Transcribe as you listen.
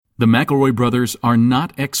The McElroy brothers are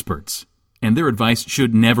not experts, and their advice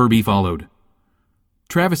should never be followed.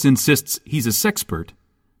 Travis insists he's a sexpert,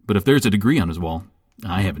 but if there's a degree on his wall,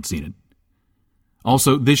 I haven't seen it.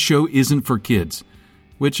 Also, this show isn't for kids,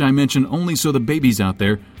 which I mention only so the babies out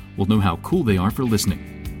there will know how cool they are for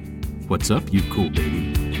listening. What's up, you cool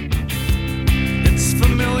baby? It's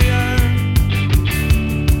familiar,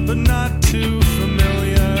 but not too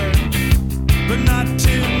familiar, but not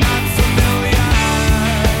too not familiar.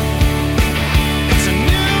 It's a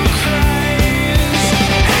new craze.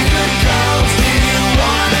 Hey, good girls, do you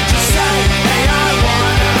wanna just say, hey, I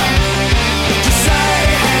wanna? Just say,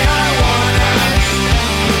 hey, I wanna.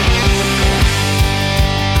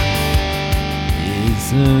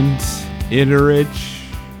 Isn't it rich?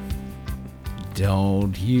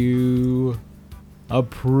 Don't you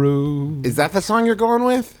approve? Is that the song you're going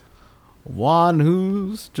with? One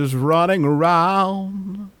who's just running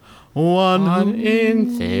around. One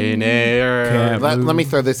in thin air. Let me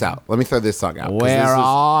throw this out. Let me throw this song out. Where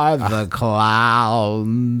are the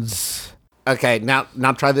clowns? Okay, now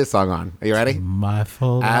try this song on. Are you ready? My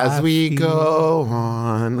philosophy. As we go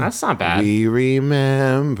on, That's not bad. we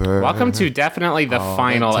remember. Welcome to definitely the all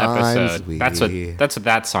final the times episode. we That's what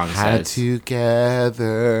that song had says.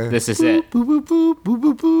 together. This is it.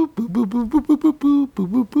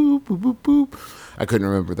 I couldn't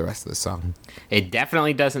remember the rest of the song. It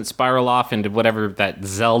definitely doesn't spiral off into whatever that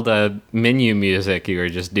Zelda menu music you were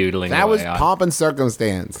just doodling. That away was on. Pomp and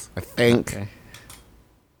Circumstance, I think. Okay.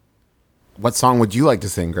 What song would you like to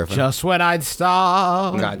sing, Griffin? Just when I'd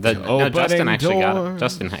stop. No, Justin actually got it.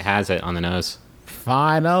 Justin has it on the nose.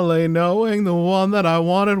 Finally knowing the one that I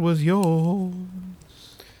wanted was yours.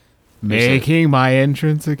 Making my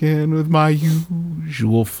entrance again with my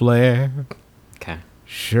usual flair. Okay.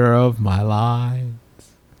 Sure of my lines.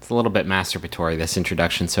 It's a little bit masturbatory, this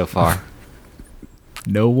introduction so far.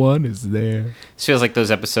 No one is there. This feels like those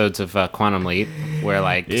episodes of Quantum Leap where,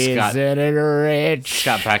 like, Isn't it rich?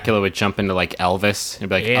 Scott Bakula would jump into, like, Elvis and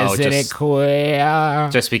be like, Isn't it queer?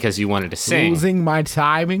 just because you wanted to sing. Losing my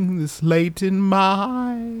timing this late in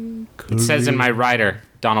my career. It says in my writer,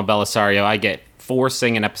 Donald Belisario, I get 4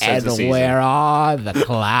 singing episodes a And season. where are the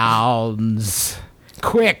clowns?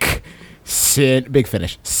 Quick! Big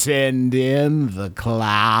finish. Send in the clowns.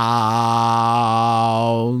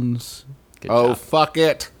 Good Oh, job. fuck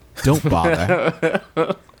it. Don't bother.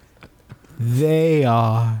 They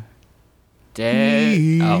are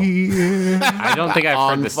Dead. Oh, here. I don't think I've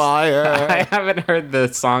heard On this. fire. I haven't heard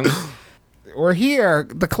the song. We're here.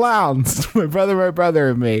 The clowns. My brother,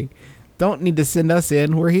 and me. Don't need to send us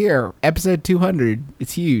in. We're here. Episode 200.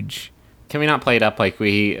 It's huge. Can we not play it up like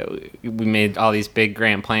we made all these big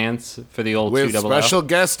grand plans for the old With 200? special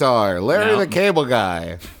guest star, Larry No. the Cable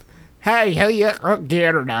Guy. Hey, hell yeah.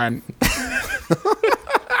 Get her done.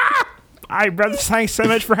 Hey, brother, thanks so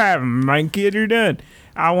much for having me, man. Get her done.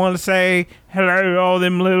 I want to say hello to all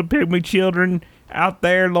them little pygmy children out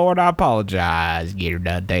there. Lord, I apologize. Get her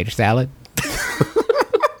done, tater salad.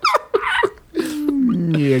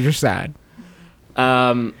 Yeah, your side.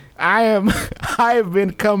 I have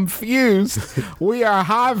been confused. We are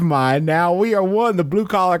hive mind now. We are one. The blue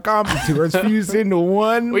collar competitors fused into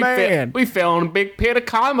one man. We fell in a big pit of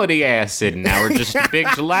comedy acid. Now we're just a big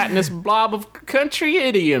gelatinous blob of country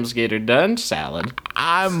idioms. Get her done, salad.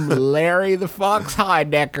 I'm Larry the Fox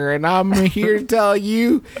Heidecker, and I'm here to tell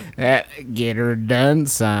you that get her done,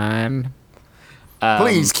 son.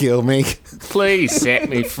 Please kill me. Please set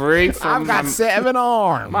me free from I've got 7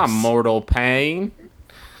 arms. my mortal pain.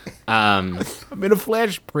 I'm in a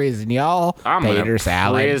flesh prison, y'all. I'm in Tater a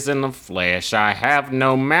salad. prison of flesh. I have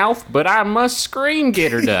no mouth, but I must scream.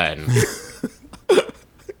 Get her done.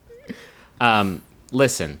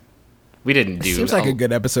 Listen, we didn't do. Seems like a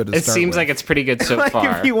good episode to It start seems with. like it's pretty good so Like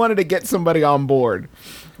far. if you wanted to get somebody on board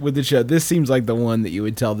with the show, this seems like the one that you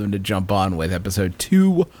would tell them to jump on with. Episode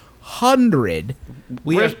 200.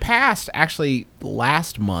 We have passed, actually,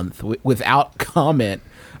 last month, without comment,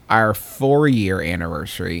 our 4-year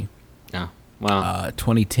anniversary. Oh, well,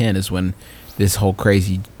 2010 is when this whole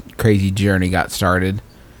crazy journey got started.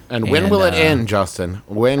 And when will it end, Justin?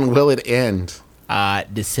 When will it end?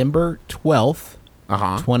 December 12th,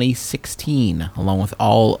 2016, along with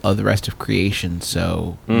all of the rest of creation.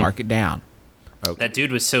 So mark it down. that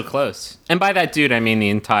dude was so close. And by that dude, I mean the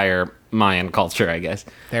entire Mayan culture, I guess.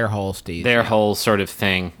 Their whole Steve. Their whole sort of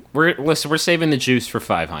thing. We're saving the juice for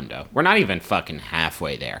 500. We're not even fucking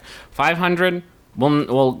halfway there. 500,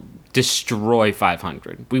 we'll destroy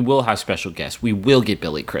 500. We will have special guests. We will get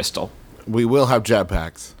Billy Crystal. We will have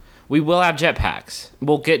jetpacks. We will have jetpacks.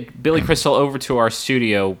 We'll get Billy Crystal over to our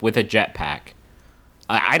studio with a jetpack.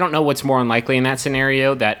 I don't know what's more unlikely in that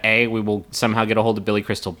scenario, that A, we will somehow get a hold of Billy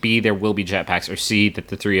Crystal, B, there will be jetpacks, or C, that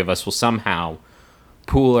the three of us will somehow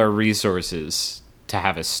pool our resources to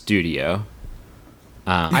have a studio.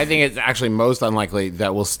 I think it's actually most unlikely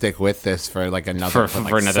that we'll stick with this for like another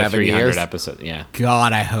For another 300 years. episodes, yeah.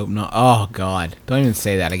 God, I hope not. Oh, God. Don't even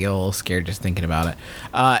say that. I get a little scared just thinking about it.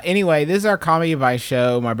 Anyway, this is our comedy advice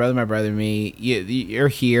show. My brother, me. You're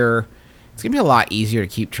here. It's going to be a lot easier to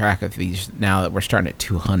keep track of these now that we're starting at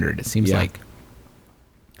 200. It seems like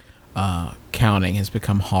counting has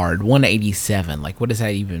become hard. 187. Like, what does that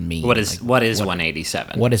even mean? What is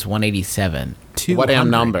 187? What is 187? 200. What damn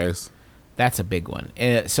numbers? That's a big one.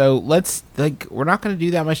 So let's, we're not going to do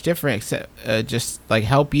that much different except just,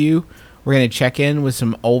 help you. We're going to check in with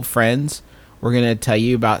some old friends. We're going to tell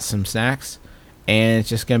you about some snacks. And it's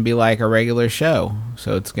just going to be like a regular show.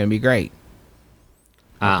 So it's going to be great.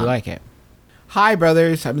 Hope you like it. Hi,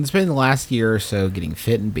 brothers. I've been spending the last year or so getting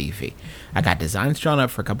fit and beefy. I got designs drawn up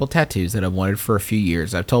for a couple tattoos that I've wanted for a few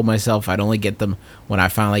years. I've told myself I'd only get them when I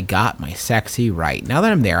finally got my sexy right. Now that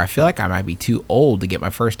I'm there, I feel like I might be too old to get my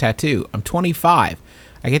first tattoo. I'm 25.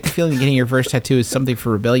 I get the feeling getting your first tattoo is something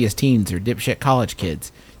for rebellious teens or dipshit college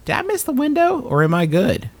kids. Did I miss the window, or am I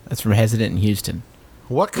good? That's from Hesitant in Houston.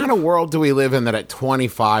 What kind of world do we live in that at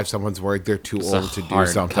 25 someone's worried they're too It's a old to do hard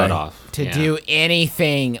something? cutoff. To do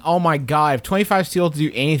anything. Oh my God. If 25 is too old to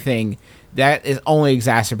do anything, that is only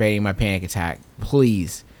exacerbating my panic attack.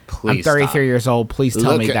 Please. I'm Please 33 stop. years old. Please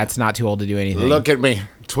tell Look me at- that's not too old to do anything. Look at me,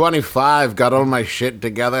 25, got all my shit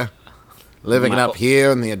together, living it up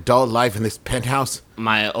here in the adult life in this penthouse.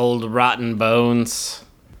 My old rotten bones.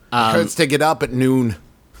 Hurts to get up at noon.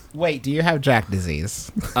 Wait, do you have Jack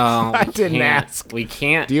disease? Oh, I didn't ask. We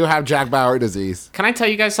can't. Do you have Jack Bauer disease? Can I tell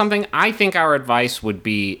you guys something? I think our advice would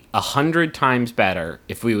be 100 times better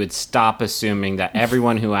if we would stop assuming that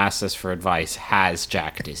everyone who asks us for advice has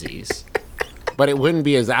Jack disease. But it wouldn't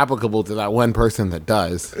be as applicable to that one person that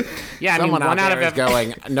does. Yeah, Someone I mean, one out there of is every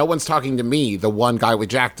going, no one's talking to me, the one guy with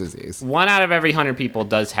Jack disease. 1 out of every 100 people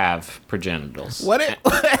does have progenitals. What if,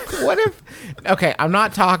 what if, okay, I'm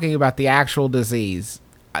not talking about the actual disease.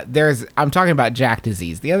 I'm talking about Jack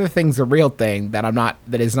disease. The other thing's a real thing that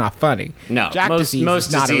is not funny. No, Jack disease is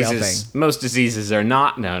not a real thing. Most diseases are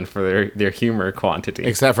not known for their humor quantity.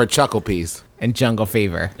 Except for Chuckle Peas. And jungle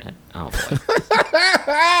fever. Oh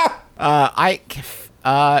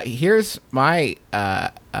boy. Here's my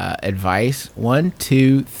advice. 1,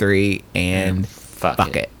 2, 3, and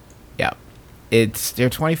Fuck it. Yep. You're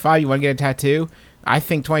 25. You want to get a tattoo? I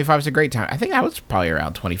think 25 is a great time. I think I was probably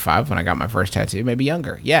around 25 when I got my first tattoo, maybe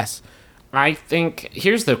younger. Yes. I think,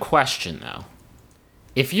 here's the question though.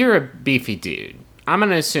 If you're a beefy dude, I'm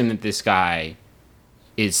going to assume that this guy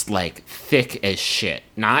is like thick as shit.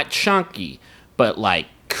 Not chunky, but like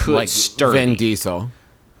sturdy. Vin Diesel.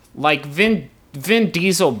 Like Vin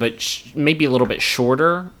Diesel, but maybe a little bit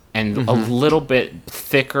shorter and a little bit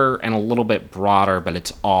thicker and a little bit broader, but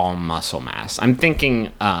it's all muscle mass. I'm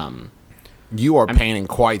thinking, You are painting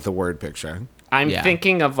quite the word picture. I'm Yeah.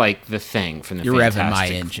 thinking of like the Thing from the You're revving my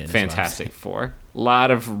engine, is what I'm Fantastic Four. A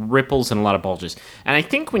lot of ripples and a lot of bulges. And I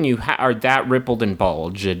think when you are that rippled and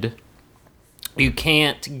bulged, you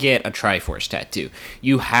can't get a Triforce tattoo.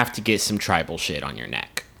 You have to get some tribal shit on your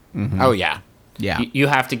neck. Oh, yeah. Yeah. You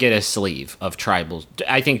have to get a sleeve of tribal.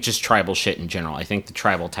 I think just tribal shit in general. I think the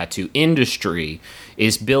tribal tattoo industry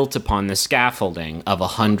is built upon the scaffolding of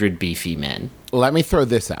 100 beefy men. Let me throw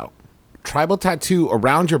this out. Tribal tattoo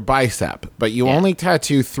around your bicep, but you only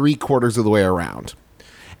tattoo 3/4 of the way around.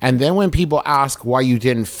 And then when people ask why you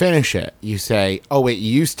didn't finish it, you say, oh, it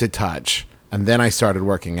used to touch. And then I started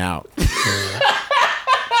working out.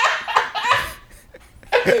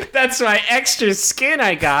 That's my extra skin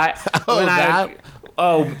I got.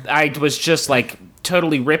 I was just like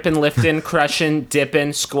totally ripping, lifting, crushing,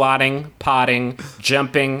 dipping, squatting, potting,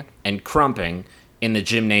 jumping, and crumping in the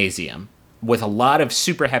gymnasium with a lot of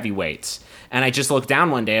super heavy weights. And I just looked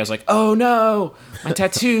down one day. I was like, oh no, my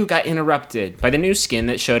tattoo got interrupted by the new skin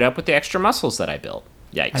that showed up with the extra muscles that I built.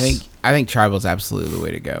 Yikes. I think tribal's absolutely the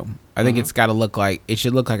way to go. I think it's got to look like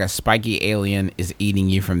a spiky alien is eating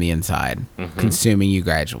you from the inside, consuming you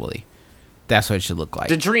gradually. That's what it should look like.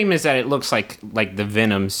 The dream is that it looks like the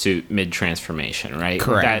Venom suit mid-transformation, right?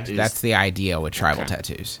 Correct. That's the idea with tribal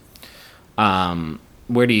tattoos.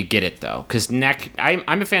 Where do you get it though? Because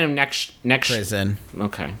I'm a fan of neck. Prison.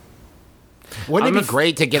 Okay. Wouldn't it be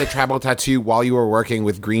great to get a tribal tattoo while you were working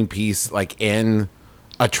with Greenpeace, like in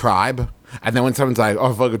a tribe? And then when someone's like,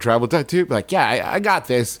 oh, fuck, a tribal tattoo? Be like, yeah, I got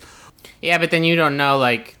this. Yeah, but then you don't know,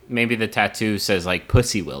 like, maybe the tattoo says, like,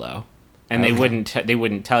 Pussywillow. And they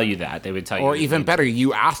wouldn't tell you that. They would tell you. Or even better,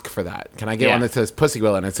 you ask for that. Can I get one that says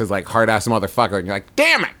Pussywillow and it says like hard ass motherfucker, and you're like,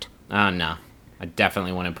 damn it! Oh no, I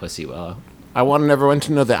definitely wanted Pussywillow. I wanted everyone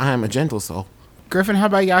to know that I am a gentle soul. Griffin, how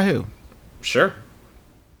about Yahoo? Sure.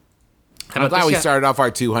 I'm glad we started off our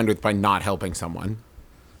 200th by not helping someone.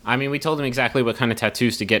 I mean, we told them exactly what kind of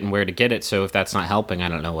tattoos to get and where to get it, so if that's not helping, I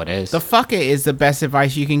don't know what is. The fuck it is the best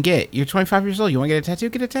advice you can get. You're 25 years old. You want to get a tattoo?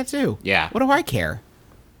 Get a tattoo. Yeah. What do I care?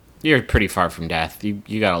 You're pretty far from death.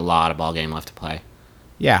 You got a lot of ball game left to play.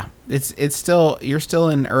 Yeah. It's still, you're still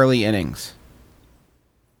in early innings.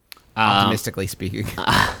 Optimistically speaking.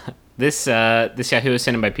 This Yahoo is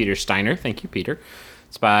sent in by Peter Steiner. Thank you, Peter.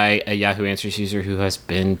 It's by a Yahoo Answers user who has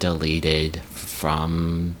been deleted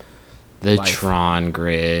from the Tron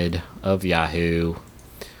grid of Yahoo.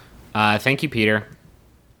 Thank you, Peter.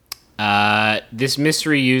 This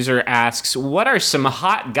mystery user asks, what are some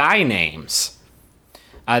hot guy names?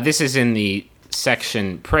 This is in the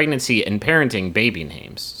section pregnancy and parenting baby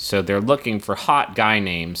names. So they're looking for hot guy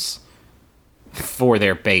names for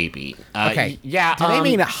their baby. Okay. Yeah. Do they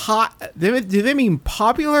mean hot? Do they mean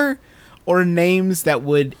popular or names that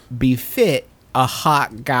would befit a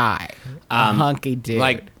hot guy? A hunky dude.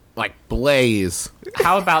 Like Blaze.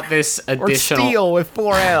 How about this or additional Steel with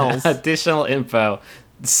 4 L's. additional info?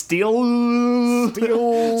 Steel.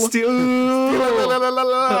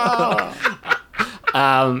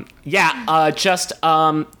 Just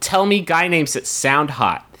tell me guy names that sound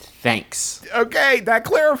hot. Thanks. Okay, that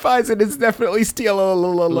clarifies it. It's definitely Steel.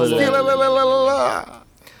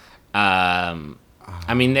 I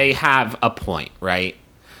mean, they have a point, right?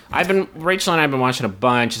 Rachel and I have been watching a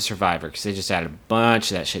bunch of Survivor because they just added a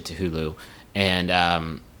bunch of that shit to Hulu. And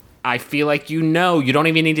I feel like you don't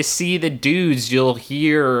even need to see the dudes. You'll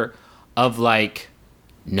hear of, like,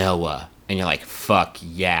 Noah. And you're like, fuck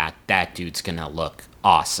yeah, that dude's going to look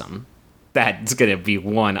awesome. That's going to be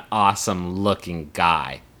one awesome-looking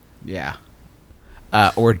guy. Yeah.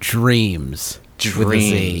 Or Dreamz. With a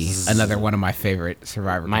Z. Another one of my favorite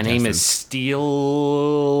Survivor My name is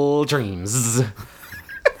Steellll Dreamz.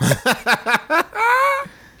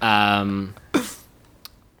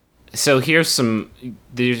 So there's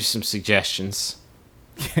some suggestions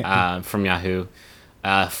from Yahoo.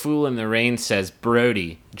 Fool in the Rain says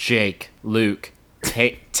Brody, Jake, Luke,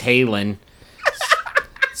 Talon,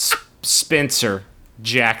 Spencer,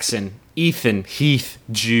 Jackson, Ethan, Heath,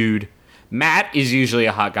 Jude. Matt is usually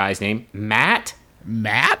a hot guy's name. Matt?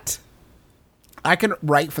 I can,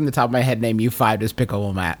 right from the top of my head, name you 5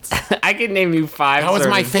 Despicable Matts. I can name you 5. That was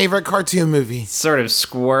my favorite cartoon movie. Sort of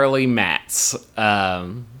squirrely Matts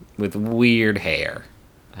with weird hair.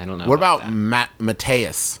 I don't know. What about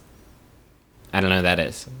Mateus? I don't know who that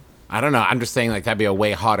is. I don't know. I'm just saying, like, that'd be a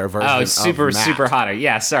way hotter version of super Matt. hotter.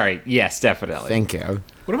 Yeah, sorry. Yes, definitely. Thank you.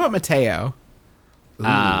 What about Mateo? What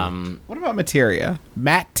about Materia?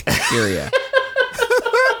 Materia.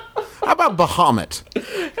 How about Bahamut?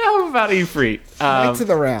 How about Ifrit? Knights of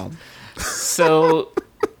the Round. So,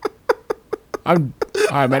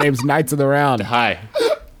 Hi, my name's Knights of the Round. hi.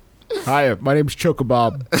 Hi, my name's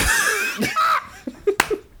Chocobob.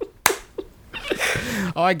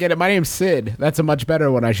 Oh, I get it. My name's Sid. That's a much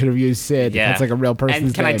better one. I should have used Sid. Yeah. That's like a real person's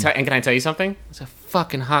And can name. I tell you something? It's a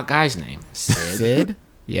fucking hot guy's name. Sid?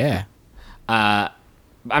 Yeah.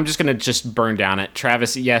 I'm just gonna burn down it.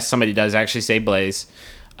 Travis, yes, somebody does actually say Blaze.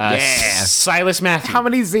 Silas Matthew. How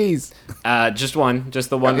many Z's? Just one. Just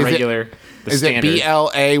the one Is it- regular. The Is standard. it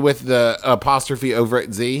BLA with the apostrophe over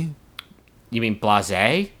at Z? You mean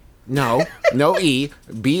Blase? No. No E.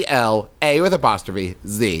 BLA with apostrophe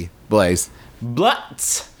Z. Blaze.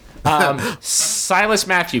 Blutz. Silas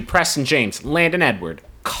Matthew, Preston James, Landon Edward,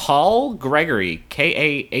 Carl Gregory,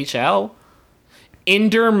 Kahl,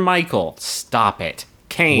 Ender Michael, stop it,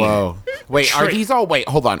 Kane. Whoa. Wait, are these all,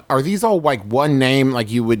 hold on. Are these all like one name,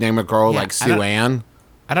 like you would name a girl like Sue Ann?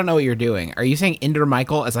 I don't know what you're doing. Are you saying Ender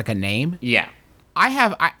Michael as like a name? Yeah. I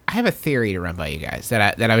have a theory to run by you guys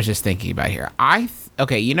that I was just thinking about here.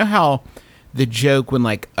 Okay, you know how the joke when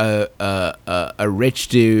like a rich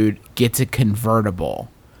dude gets a convertible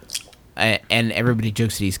and everybody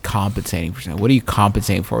jokes that he's compensating for something. What are you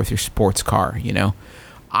compensating for with your sports car, you know?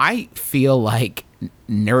 I feel like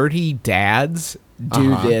nerdy dads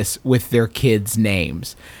do this with their kids'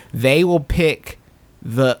 names. They will pick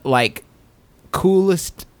the like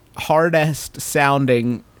coolest, hardest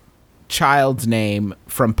sounding child's name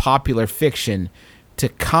from popular fiction to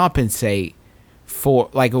compensate for,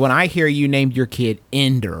 like, when I hear you named your kid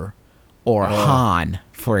Ender or Han,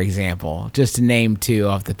 for example, just to name 2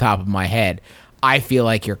 off the top of my head, I feel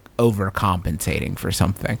like you're overcompensating for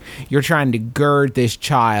something. You're trying to gird this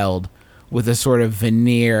child with a sort of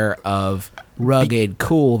veneer of rugged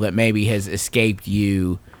cool that maybe has escaped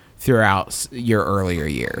you throughout your earlier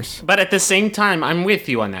years. But at the same time, I'm with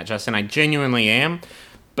you on that, Justin. I genuinely am.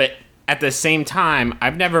 But at the same time,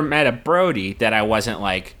 I've never met a Brody that I wasn't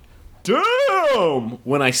like, damn,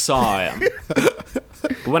 when I saw him.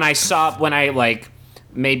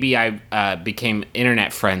 Maybe I became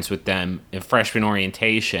internet friends with them in freshman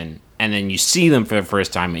orientation, and then you see them for the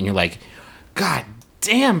first time, and you're like, God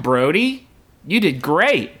damn, Brody, you did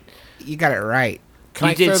great. You got it right.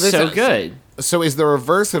 You did so good. So is the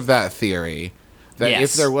reverse of that theory that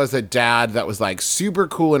Yes. if there was a dad that was like super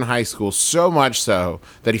cool in high school, so much so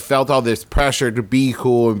that he felt all this pressure to be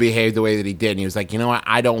cool and behave the way that he did, and he was like, you know what,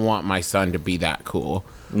 I don't want my son to be that cool.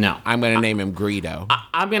 No. I'm going to name him Greedo.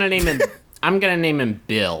 I'm gonna name him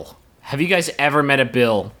Bill. Have you guys ever met a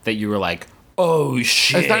Bill that you were like, oh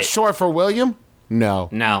shit? Is that short for William? No.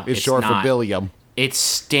 No, It's it's short not. for Billiam. It's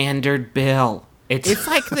standard Bill. It's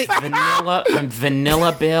like the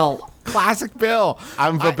vanilla Bill. classic Bill.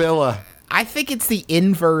 I'm Vabilla. I think it's the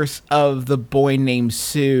inverse of the Boy Named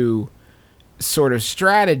Sue sort of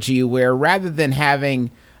strategy, where rather than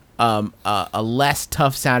having a less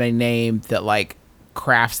tough sounding name that like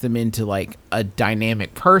crafts them into like a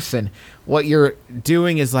dynamic person, what you're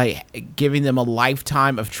doing is like giving them a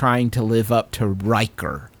lifetime of trying to live up to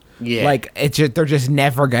Riker. Yeah. Like they're just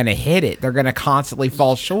never gonna hit it. They're gonna constantly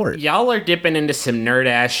fall short. Y'all are dipping into some nerd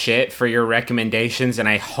ass shit for your recommendations, and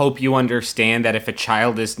I hope you understand that if a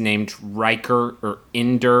child is named Riker or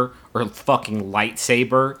Ender or fucking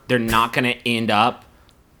Lightsaber, they're not gonna end up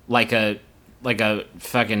like a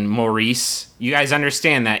fucking Maurice. You guys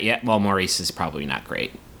understand that yet? Well, Maurice is probably not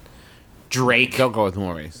great. Drake. Don't go with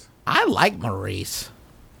Maurice. I like Maurice.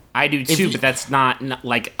 I do too, but that's not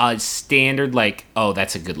like a standard, like, oh,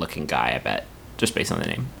 that's a good looking guy, I bet. Just based on the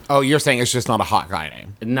name. Oh, you're saying it's just not a hot guy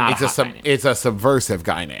name. Not it's a hot guy name. It's a subversive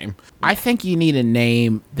guy name. I think you need a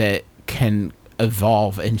name that can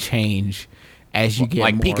evolve and change as you get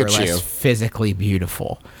Like more or Pikachu. less physically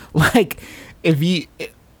beautiful. Like if you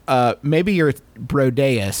maybe you're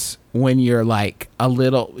Brodeus when you're like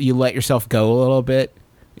you let yourself go a little bit.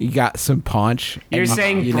 You got some punch. You're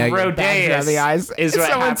saying your bags Brodeus around the eyes. is what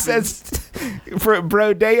Someone happens. says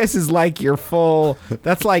Brodeus is like your full.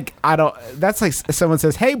 That's like That's like someone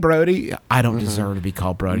says, "Hey, Brody." I don't deserve to be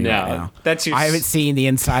called Brody right No, now. that's your I haven't seen the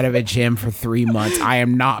inside of a gym for 3 months. I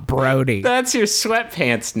am not Brody. That's your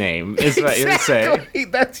sweatpants name, is what you're saying. Exactly.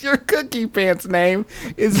 That's your cookie pants name.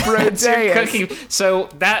 Is That's your Brodeus. cookie. So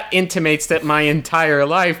that intimates that my entire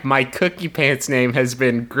life, my cookie pants name has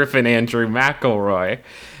been Griffin Andrew McElroy,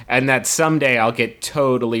 and that someday I'll get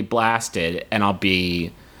totally blasted and I'll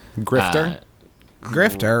be Grifter?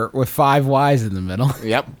 Grifter with 5 Y's in the middle.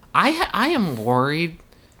 Yep. I am worried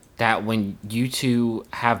that when you two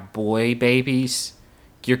have boy babies,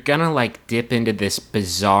 you're gonna like dip into this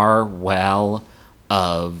bizarre well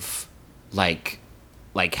of like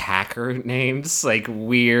hacker names, like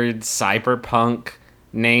weird cyberpunk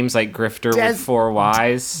names like Grifter with 4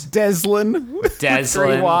 Y's. Deslin. With 3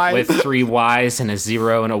 Deslin Y's. with 3 Y's and a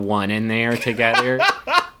 0 and a 1 in there together.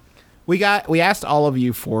 We asked all of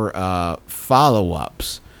you for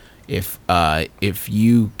follow-ups. If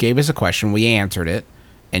you gave us a question, we answered it,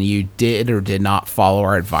 and you did or did not follow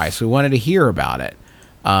our advice. We wanted to hear about it.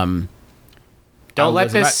 Don't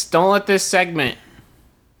let this segment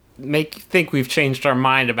make you think we've changed our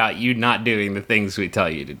mind about you not doing the things we tell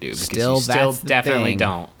you to do. Because Still, you still that's the definitely thing.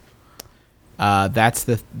 don't.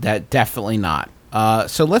 That definitely not.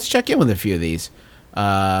 So let's check in with a few of these.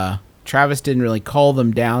 Travis didn't really call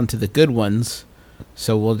them down to the good ones,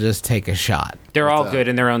 so we'll just take a shot. They're all good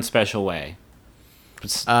in their own special way.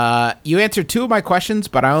 You answered 2 of my questions,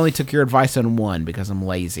 but I only took your advice on 1 because I'm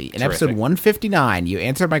lazy. In episode Terrific. 159, you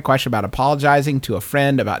answered my question about apologizing to a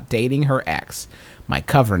friend about dating her ex. My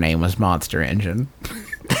cover name was Monster Engine.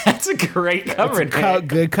 That's a great cover name.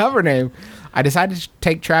 Good cover name. I decided to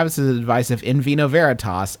take Travis's advice of In Vino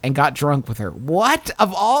Veritas and got drunk with her. What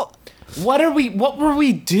of all? What were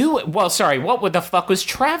we doing? Well, sorry, what the fuck was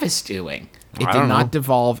Travis doing? It did not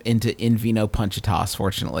devolve into In Vino Punchitas,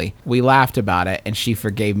 fortunately. We laughed about it, and she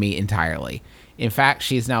forgave me entirely. In fact,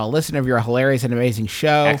 she is now a listener of your hilarious and amazing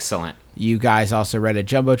show. Excellent. You guys also read a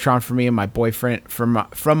Jumbotron for me and my boyfriend from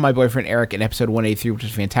my boyfriend Eric in episode 183, which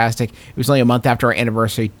was fantastic. It was only a month after our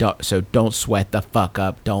anniversary, so don't sweat the fuck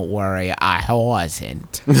up. Don't worry, I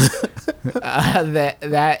wasn't.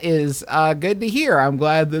 That is good to hear. I'm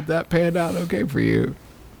glad that panned out okay for you.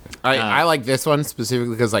 I like this one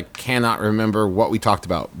specifically because I cannot remember what we talked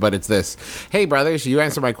about, but it's this. Hey, brothers, you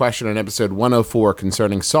answered my question on episode 104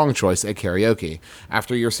 concerning song choice at karaoke.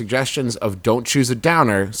 After your suggestions of don't choose a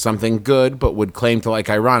downer, something good but would claim to like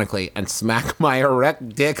ironically, and smack my erect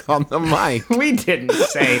dick on the mic. We didn't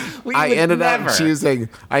say. I ended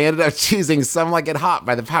up choosing Some Like It Hot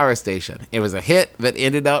by the Power Station. It was a hit that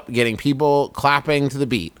ended up getting people clapping to the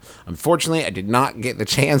beat. Unfortunately, I did not get the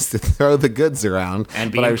chance to throw the goods around,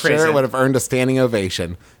 And be but in I'm sure it would have earned a standing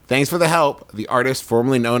ovation. Thanks for the help, the artist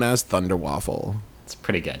formerly known as Thunder Waffle. It's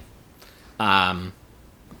pretty good.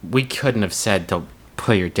 We couldn't have said to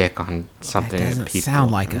put your dick on something That that doesn't people.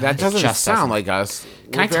 sound like That doesn't just sound doesn't. like us.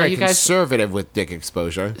 Can We're I tell very you guys- conservative with dick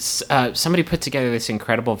exposure. Somebody put together this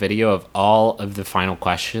incredible video of all of the final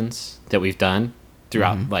questions that we've done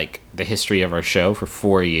throughout like the history of our show for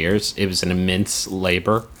 4 years. It was an immense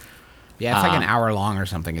labor. Yeah, it's like an hour long or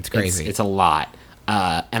something. It's crazy. It's a lot.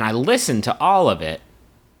 And I listened to all of it,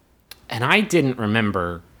 and I didn't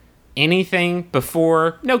remember anything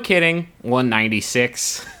before, no kidding,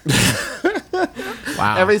 196.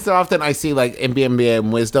 wow. Every so often, I see like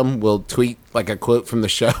MBMBaM Wisdom will tweet like a quote from the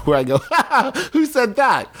show where I go, "Who said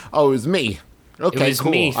that? Oh, it was me." Okay, It was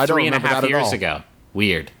cool. me I don't 3.5 remember that at years all. ago.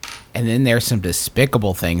 Weird. And then there's some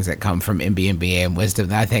despicable things that come from MBMBaM Wisdom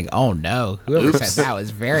that I think, oh no, whoever said that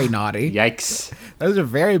was very naughty. Yikes. Those are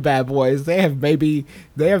very bad boys. They have maybe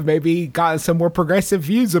gotten some more progressive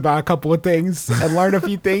views about a couple of things and learned a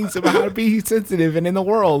few things about how to be sensitive and in the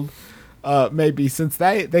world. Maybe since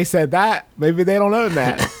they said that, maybe they don't own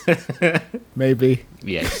that. Maybe.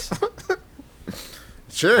 Yes.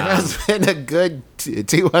 Sure has been a good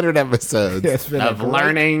 200 episodes. It's been Of a great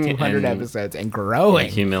learning 200 and- episodes and growing.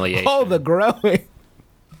 and humiliation. Oh, the growing.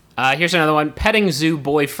 Here's another one. Petting zoo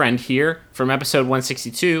boyfriend here from episode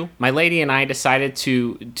 162. My lady and I decided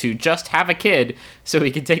to just have a kid so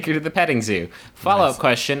we could take her to the petting zoo. Follow-up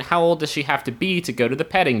question, how old does she have to be to go to the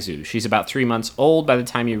petting zoo? She's about 3 months old by the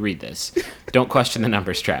time you read this. Don't question the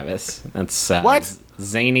numbers, Travis. That's What?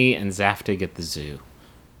 Zany and Zaftig at the zoo.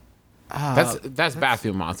 That's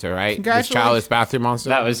Bathroom Monster, right? This Congratulations. child is Bathroom Monster.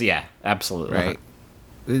 That was, yeah, absolutely. Right.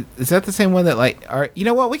 Is that the same one that like? You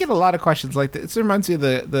know what? We get a lot of questions like this. It reminds me of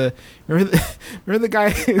the remember the guy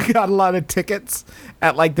who got a lot of tickets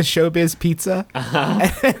at like the Showbiz Pizza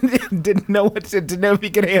and didn't know if he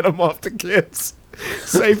could hand them off to kids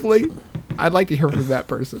safely. I'd like to hear from that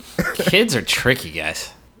person. Kids are tricky,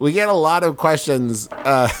 guys. We get a lot of questions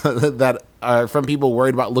that are from people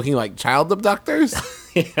worried about looking like child abductors.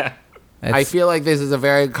 Yeah. I feel like this is a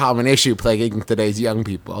very common issue plaguing today's young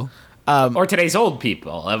people. Or today's old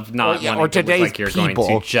people of not Or wanting to look today's like you're going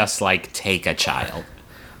people. to just like take a child.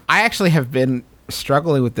 I actually have been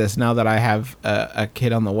struggling with this now that I have a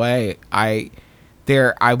kid on the way. I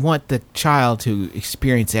want the child to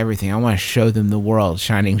experience everything. I want to show them the world,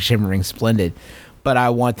 shining, shimmering, splendid. But I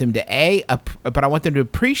want them to but I want them to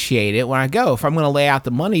appreciate it when I go. If I'm going to lay out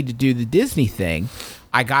the money to do the Disney thing,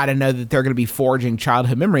 I got to know that they're going to be forging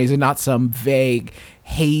childhood memories and not some vague,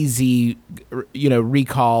 hazy,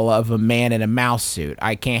 recall of a man in a mouse suit.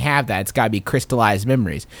 I can't have that. It's got to be crystallized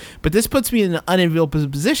memories. But this puts me in an unenviable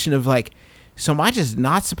position of like, so am I just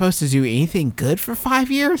not supposed to do anything good for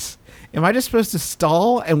 5 years? Am I just supposed to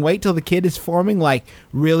stall and wait till the kid is forming like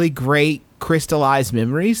really great crystallized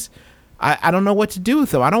memories? I don't know what to do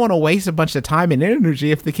with them. I don't want to waste a bunch of time and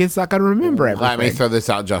energy if the kid's not going to remember everything. Let me throw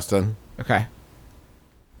this out, Justin. Okay.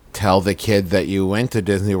 Tell the kid that you went to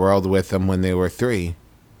Disney World with them when they were 3.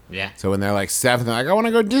 Yeah. So when they're like 7, they're like, I want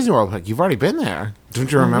to go to Disney World. Like, you've already been there.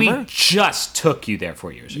 Don't you remember? We just took you there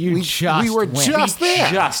 4 years ago. You we were went. just We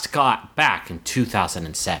there. just got back in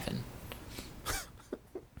 2007.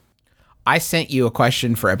 I sent you a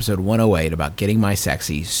question for episode 108 about getting my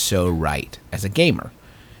sexy so right as a gamer.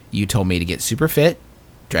 You told me to get super fit,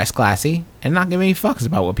 dress classy, and not give any fucks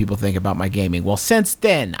about what people think about my gaming. Well, since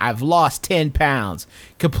then, I've lost 10 pounds,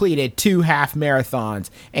 completed 2 half marathons,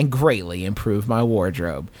 and greatly improved my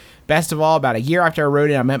wardrobe. Best of all, about a year after I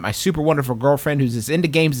wrote it, I met my super wonderful girlfriend who's as into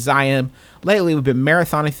games as I am. Lately, we've been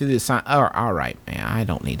marathoning through this. All right, man. I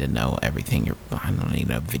don't need to know everything. I don't need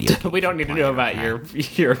to know video. We don't need to know about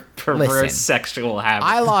your perverse Listen, sexual habits.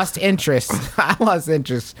 I lost interest. I lost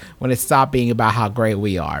interest when it stopped being about how great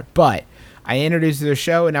we are. But I introduced you to the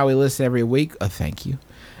show, and now we listen every week. Thank you.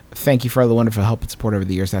 Thank you for all the wonderful help and support over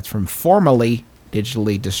the years. That's from formerly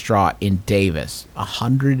digitally distraught in Davis.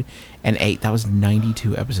 108. That was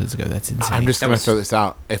 92 episodes ago. That's insane. I'm just going to throw this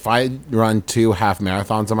out. If I run 2 half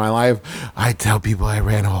marathons in my life, I tell people I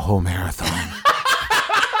ran a whole marathon.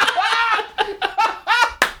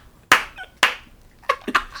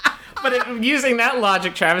 But using that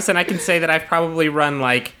logic, Travis, and I can say that I've probably run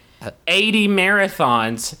like 80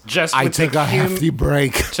 marathons just I with took a hefty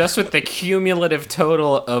break. just with the cumulative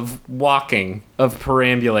total of walking, of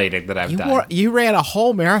perambulating that I've done. You ran a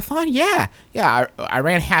whole marathon? Yeah. I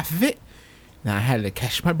ran half of it. Now I had to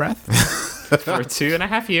catch my breath For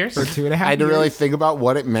 2.5 years. for 2.5 I had to years. really think about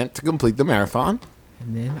what it meant to complete the marathon.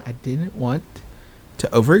 And then I didn't want to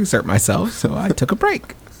overexert myself, so I took a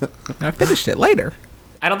break. And I finished it later.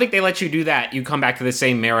 I don't think they let you do that. You come back to the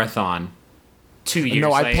same marathon 2 years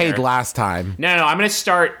No, I later. paid last time. No, I'm going to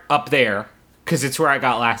start up there because it's where I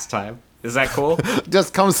got last time. Is that cool?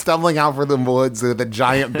 Just come stumbling out for the woods with a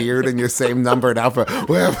giant beard and your same numbered outfit.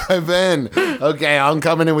 Where have I been? Okay, I'm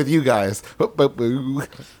coming in with you guys.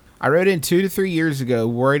 I wrote in 2 to 3 years ago,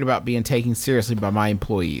 worried about being taken seriously by my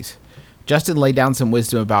employees. Justin laid down some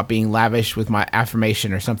wisdom about being lavish with my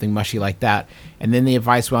affirmation or something mushy like that, and then the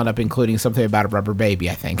advice wound up including something about a rubber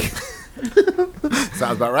baby, I think.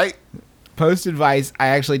 Sounds about right. Post advice, I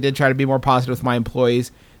actually did try to be more positive with my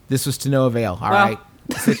employees. This was to no avail. All right.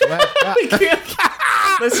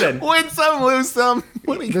 Listen, Win some, lose some.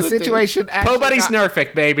 What are you The gonna do? situation actually nobody's got,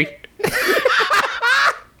 nerfic, baby.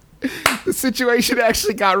 the situation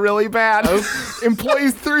actually got really bad.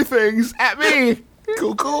 Employees threw things at me.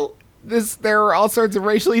 Cool. There were all sorts of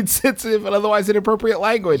racially insensitive and otherwise inappropriate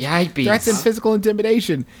language. Yikes. Threats and physical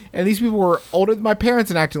intimidation. And these people were older than my parents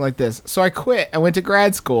and acting like this. So I quit. I went to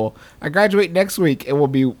grad school. I graduate next week and will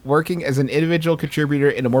be working as an individual contributor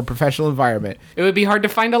in a more professional environment. It would be hard to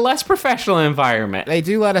find a less professional environment. They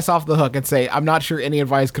do let us off the hook and say, I'm not sure any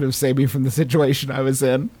advice could have saved me from the situation I was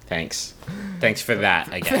in. Thanks for that,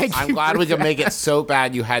 I guess. Thank I'm you glad for we could that. make it so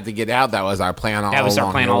bad you had to get out. That was our plan all That was our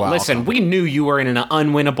along. plan. You're welcome. Listen, we knew you were in an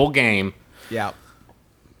unwinnable game, Yeah.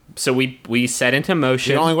 so we set into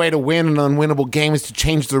motion. The only way to win an unwinnable game is to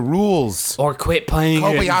change the rules. or quit playing it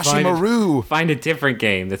and Kobayashi Maru. Find a different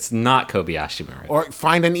game that's not Kobayashi Maru. Or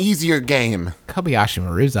find an easier game. Kobayashi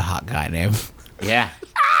Maru's a hot guy name. Yeah.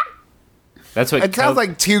 That's what It sounds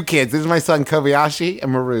like two kids. This is my son Kobayashi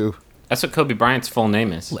and Maru. that's what Kobe Bryant's full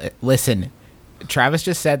name is. Listen, Travis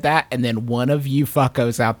just said that, and then one of you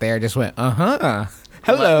fuckos out there just went, hello.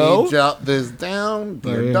 Let me jot this down.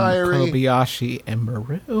 Dear diary. Kobayashi and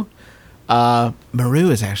Maru. Maru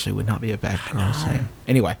is actually would not be a bad girl's name.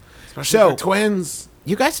 Anyway, So twins.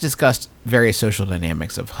 you guys discussed various social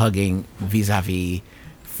dynamics of hugging vis-a-vis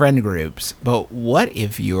friend groups, but what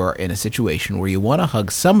if you're in a situation where you want to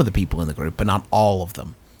hug some of the people in the group, but not all of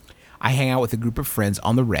them? I hang out with a group of friends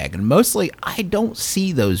on the reg, and mostly I don't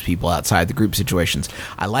see those people outside the group situations.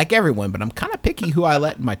 I like everyone, but I'm kind of picky who I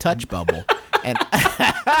let in my touch bubble. And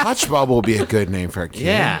Touch Bubble would be a good name for a kid.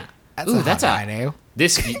 Yeah. that's Ooh, a that's hot a guy name.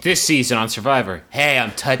 this season on Survivor. Hey,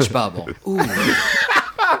 I'm Touch Bubble. Ooh.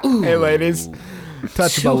 Hey, ladies.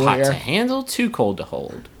 Touch Too bubble hot to here. handle, too cold to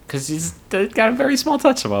hold. Because he's got a very small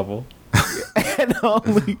touch bubble.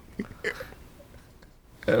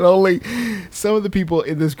 And only some of the people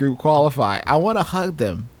in this group qualify. I want to hug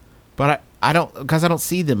them, but I don't, because I don't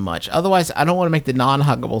see them much. Otherwise, I don't want to make the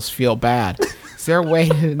non-huggables feel bad. Is there a way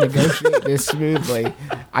to negotiate this smoothly?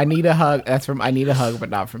 I need a hug. That's from I need a hug, but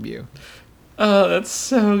not from you. Oh, that's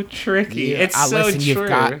so tricky. It's so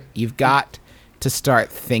true. You've got to start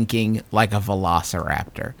thinking like a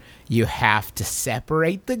velociraptor. You have to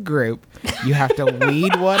separate the group. You have to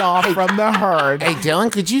weed one off from the herd. Hey,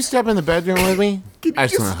 Dylan, could you step in the bedroom with me? I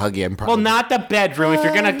just want to hug you in private. Well, not the bedroom.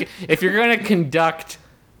 If you're gonna conduct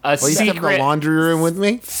a Will you step in the secret laundry room with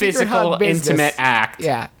me? physical hug business. intimate act,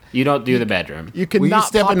 Yeah. you don't do the bedroom. You Will you cannot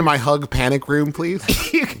step pop- into my hug panic room, please?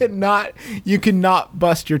 you cannot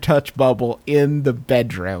bust your touch bubble in the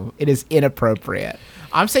bedroom. It is inappropriate.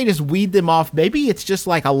 I'm saying just weed them off. Maybe it's just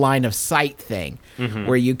like a line of sight thing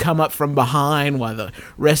where you come up from behind while the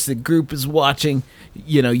rest of the group is watching,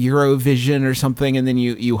 Eurovision or something, and then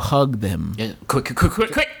you hug them. Yeah, quick!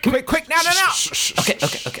 Quick, no.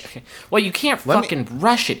 Okay. Well, you can't fucking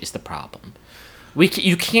rush it. Is the problem?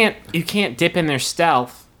 You can't dip in their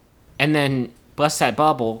stealth and then bust that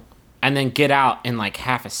bubble and then get out in like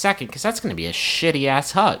half a second, because that's going to be a shitty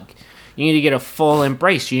ass hug. You need to get a full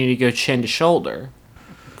embrace. You need to go chin to shoulder.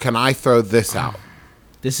 Can I throw this out?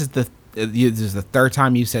 This is the third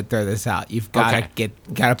time you said throw this out. You've got to Okay.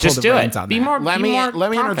 pull Just the do reins it. on Be that. more. Let be me more let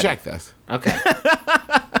me confident. interject this. Okay.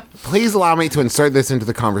 Please allow me to insert this into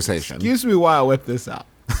the conversation. Excuse me while I whip this out.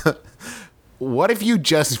 What if you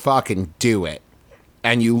just fucking do it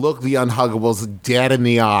and you look the unhuggables dead in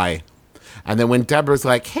the eye? And then when Deborah's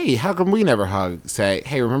like, hey, how come we never hug? Say,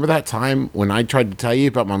 hey, remember that time when I tried to tell you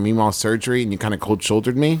about my Meemaw surgery and you kind of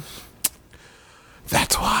cold-shouldered me?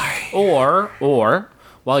 That's why. Or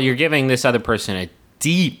while you're giving this other person a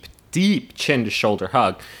deep, deep chin to shoulder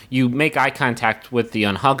hug. You make eye contact with the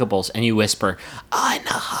unhuggables and you whisper,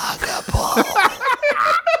 unhuggable.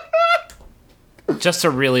 Just to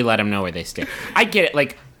really let them know where they stand. I get it.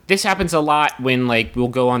 Like, this happens a lot when, like, we'll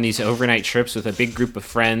go on these overnight trips with a big group of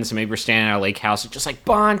friends, and maybe we're standing at our lake house, just like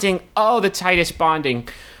bonding. Oh, the tightest bonding.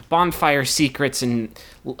 Bonfire secrets and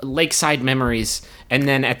lakeside memories. And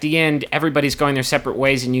then at the end, everybody's going their separate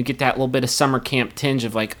ways, and you get that little bit of summer camp tinge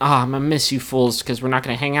of like, I'm going to miss you fools because we're not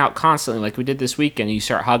going to hang out constantly like we did this weekend. And you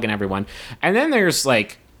start hugging everyone. And then there's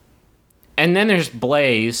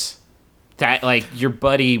Blaze that, like, your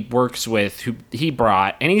buddy works with, who he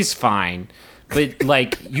brought, and he's fine. But,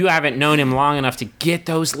 like, you haven't known him long enough to get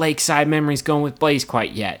those lakeside memories going with Blaze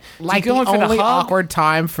quite yet. Like, going the for only hug? awkward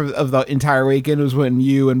time of the entire weekend was when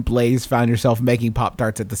you and Blaze found yourself making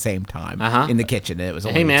Pop-Tarts at the same time in the kitchen, and it was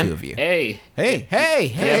only Hey, man. the two of you. Hey.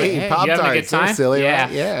 Hey, Pop You having a good Tarts, so time? silly, Yeah.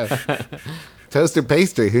 right? Yeah. Toasted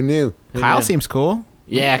pastry. Who knew? Kyle seems cool.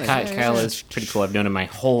 Yeah, Kyle is pretty cool. I've known him my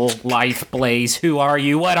whole life. Blaze, who are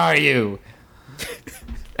you? What are you?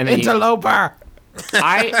 And then Interloper.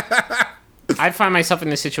 I find myself in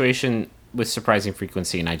this situation with surprising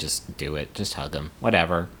frequency, and I just do it. Just hug him.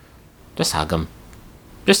 Whatever. Just hug him.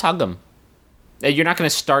 Just hug him. You're not going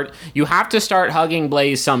to start... You have to start hugging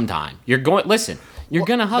Blaze sometime. You're going... Listen. You're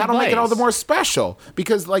going to hug That'll Blaze. make it all the more special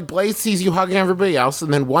because, like, Blaze sees you hugging everybody else,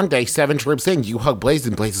 and then one day, 7 trips in, you hug Blaze,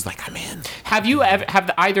 and Blaze is like, I'm in. Have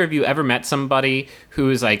either of you ever met somebody who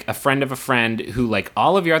is like a friend of a friend who, like,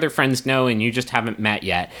 all of your other friends know and you just haven't met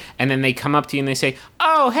yet, and then they come up to you and they say,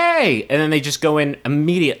 "Oh, hey," and then they just go in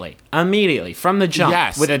immediately from the jump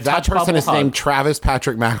Yes, with a that touch person bubble is hug. named Travis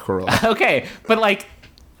Patrick McElroy. Okay, but like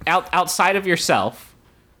outside of yourself,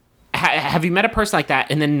 have you met a person like that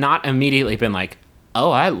and then not immediately been like,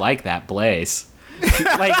 "Oh, I like that Blaze"?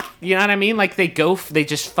 Like, you know what I mean? Like, they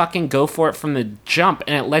just fucking go for it from the jump,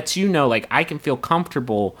 and it lets you know, like, I can feel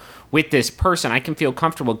comfortable with this person. I can feel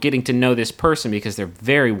comfortable getting to know this person because they're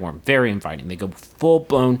very warm, very inviting. They go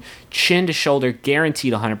full-blown, chin to shoulder,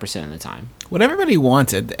 guaranteed 100% of the time. What everybody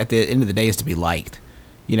wants at the end of the day is to be liked.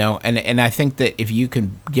 You know, and I think that if you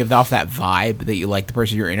can give off that vibe that you like the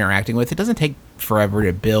person you're interacting with, it doesn't take forever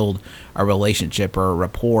to build a relationship or a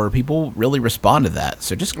rapport. People really respond to that.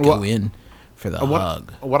 So just go in for the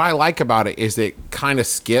hug. What I like about it is it kind of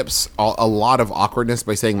skips a lot of awkwardness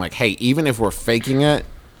by saying, like, hey, even if we're faking it,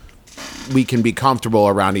 we can be comfortable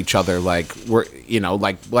around each other. Like, we're, you know,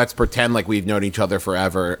 like, let's pretend like we've known each other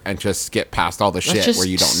forever and just skip past all the shit Just where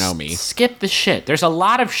you don't know me. Skip the shit. There's a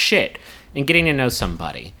lot of shit in getting to know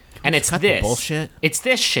somebody. And it's cut the this. bullshit? It's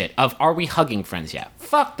this shit of, are we hugging friends yet?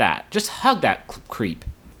 Fuck that. Just hug that creep.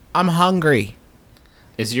 I'm hungry.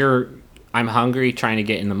 Is your I'm hungry trying to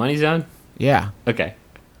get in the money zone? Yeah. Okay.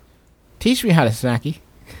 Teach me how to snacky.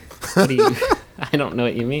 What do you... I don't know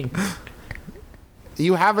what you mean.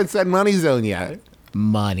 You haven't said money zone yet.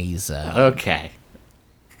 Money zone. Okay.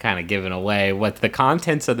 Kind of giving away what the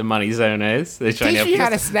contents of the money zone is. Which I know, Teach me how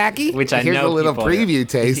to snacky. which I Here's know a little people- preview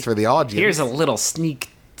taste for the audience. Here's a little sneak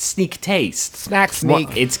taste. Snack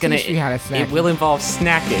sneak. It's gonna. Teach me how to snack. It will involve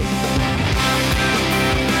snacking.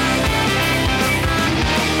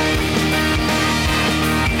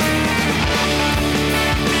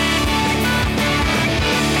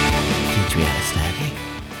 Teach me how to snacky.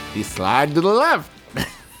 You slide to the left.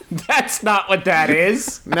 That's not what that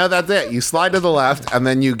is. No, that's it. You slide to the left, and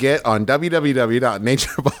then you get on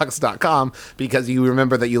www.naturebox.com because you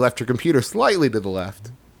remember that you left your computer slightly to the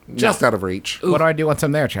left, just out of reach. What do I do once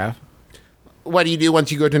I'm there, Chav? What do you do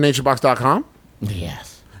once you go to naturebox.com?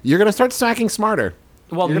 Yes. You're going to start snacking smarter.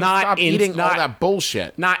 Well, You're gonna not stop eating all that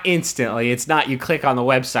bullshit. Not instantly. It's not you click on the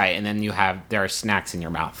website and then there are snacks in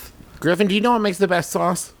your mouth. Griffin, do you know what makes the best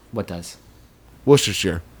sauce? What does?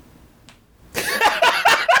 Worcestershire.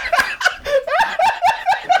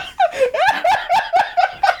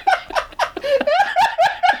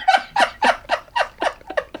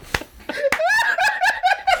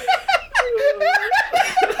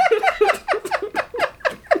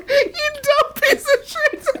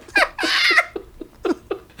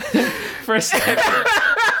 For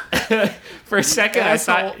a second, I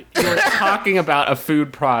thought you were talking about a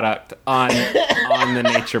food product on the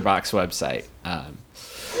Nature Box website.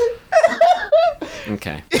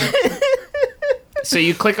 Okay. So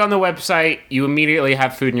you click on the website, you immediately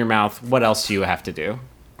have food in your mouth. What else do you have to do?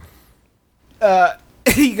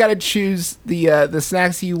 You got to choose the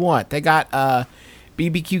snacks you want. They got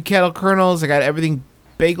BBQ kettle kernels. They got everything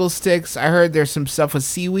bagel sticks. I heard there's some stuff with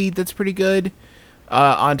seaweed that's pretty good.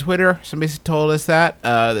 On Twitter, somebody told us that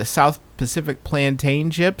the South Pacific plantain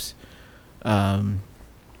chips.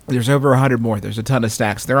 There's over 100 more. There's a ton of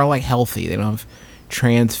snacks. They're all like healthy. They don't have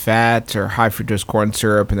trans fats or high fructose corn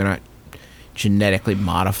syrup, and they're not genetically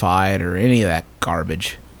modified or any of that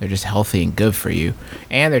garbage. They're just healthy and good for you,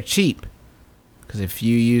 and they're cheap. Because if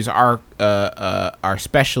you use our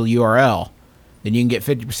special URL, then you can get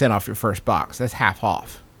 50% off your first box. That's half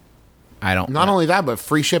off. Not only that, but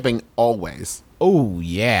free shipping always. Oh,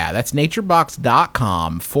 yeah. That's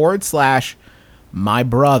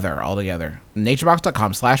naturebox.com/mybrother altogether.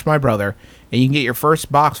 Naturebox.com/mybrother. And you can get your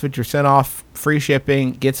first box 50% off, free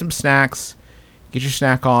shipping, get some snacks, get your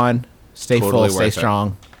snack on, stay Totally full, stay worth it.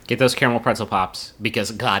 strong. Get those caramel pretzel pops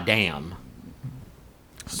because goddamn.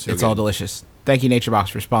 It's all delicious. Thank you,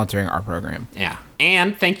 NatureBox, for sponsoring our program. Yeah.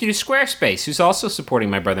 And thank you to Squarespace, who's also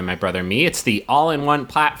supporting My Brother, Me. It's the all-in-one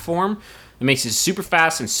platform that makes it super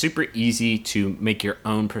fast and super easy to make your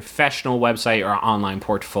own professional website or online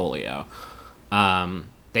portfolio.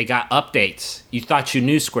 They got updates. You thought you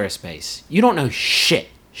knew Squarespace. You don't know shit.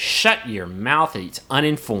 Shut your mouth. It's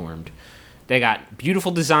uninformed. They got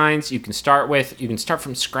beautiful designs you can start with. You can start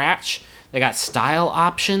from scratch. They got style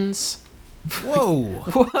options. Whoa.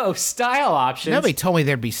 Whoa, style options. Nobody told me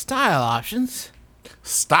there'd be style options.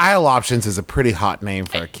 Style Options is a pretty hot name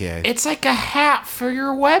for a kid. It's like a hat for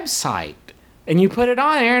your website. And you put it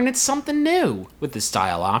on there and it's something new with the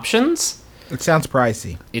style options. It sounds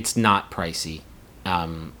pricey. It's not pricey.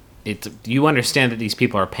 You understand that these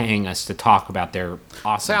people are paying us to talk about their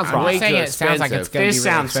awesome Sounds product. way I'm saying too it sounds like it's expensive. going to This be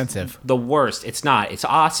really sounds expensive. the worst. It's not. It's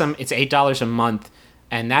awesome. It's $8 a month.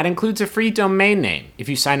 And that includes a free domain name if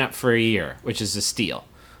you sign up for a year, which is a steal.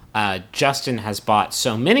 Justin has bought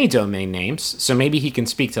so many domain names, so maybe he can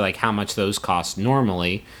speak to like how much those cost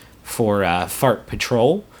normally for Fart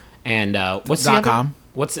Patrol. And what's the other? .com.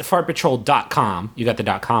 What's the fartpatrol.com? You got the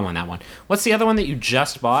 .com on that one. What's the other one that you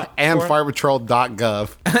just bought? And for?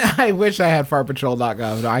 firepatrol.gov. I wish I had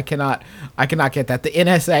fartpatrol.gov. No, I cannot get that. The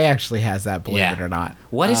NSA actually has that, believe it or not.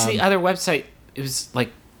 What is the other website? It was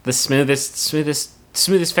like the smoothest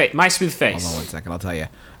face. My Smooth Face. Hold on one second, I'll tell you.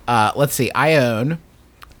 Let's see. I own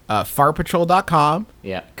fartpatrol.com,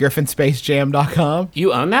 Yeah. griffinspacejam.com.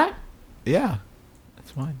 You own that? Yeah,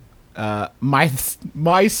 that's fine.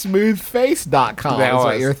 MySmoothFace.com That is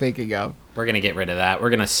what was- you're thinking of. We're gonna get rid of that. We're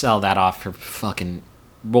gonna sell that off for fucking.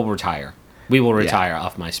 We'll retire. We will retire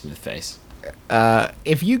off My Smooth Face.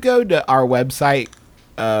 If you go to our website,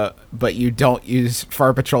 but you don't use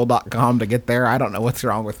fartpatrol.com to get there, I don't know what's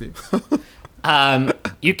wrong with you.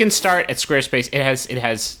 You can start at Squarespace. It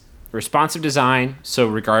has responsive design, so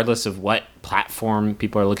regardless of what platform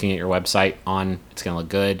people are looking at your website on, it's gonna look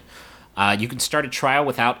good. You can start a trial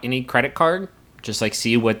without any credit card, just like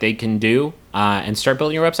see what they can do, and start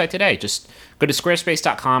building your website today. Just go to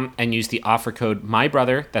squarespace.com and use the offer code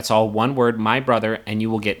MyBrother. That's all one word, MyBrother, and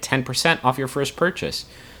you will get 10% off your first purchase.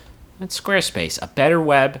 That's Squarespace. A better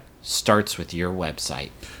web starts with your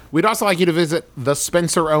website. We'd also like you to visit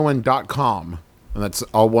thespencerowen.com. And that's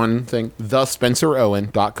all one thing,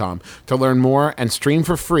 thespencerowen.com, to learn more and stream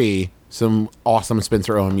for free some awesome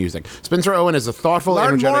Spencer Owen music. Spencer Owen is a thoughtful, Learn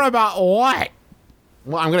energetic... more about what?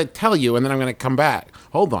 Well, I'm going to tell you, and then I'm going to come back.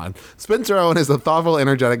 Hold on. Spencer Owen is a thoughtful,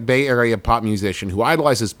 energetic Bay Area pop musician who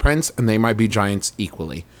idolizes Prince and They Might Be Giants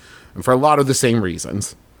equally. And for a lot of the same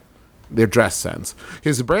reasons. Their dress sense.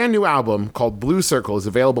 His brand new album, called Blue Circle, is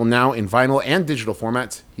available now in vinyl and digital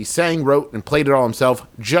formats. He sang, wrote, and played it all himself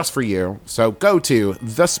just for you. So go to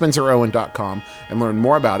thespencerowen.com and learn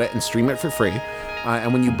more about it and stream it for free.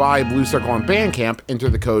 And when you buy Blue Circle on Bandcamp, enter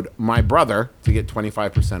the code MyBrother to get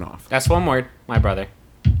 25% off. That's one word, my brother.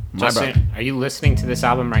 Justin, brother. are you listening to this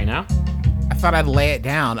album right now? I thought I'd lay it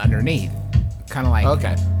down underneath. Kind of like...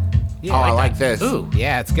 Okay. Yeah, I like this. Ooh,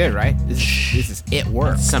 Yeah, it's good, right? This is it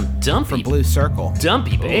work. some For dumpy, Blue Circle.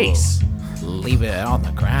 dumpy bass. Leave it on the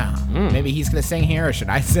ground. Maybe he's going to sing here, or should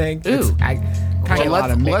I sing? Ooh. I kind of a lot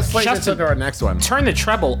of mix. Let's play this Justin- into our next one. Turn the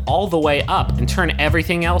treble all the way up and turn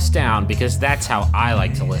everything else down because that's how I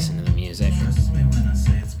like to listen to the music.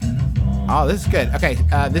 Oh, this is good. Okay,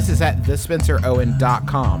 this is at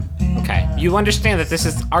thespencerowen.com. Okay, you understand that this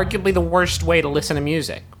is arguably the worst way to listen to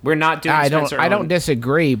music. We're not doing I Spencer don't Owen.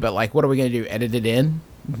 disagree, but like, what are we going to do? Edit it in?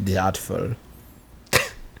 Doubtful.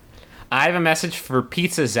 I have a message for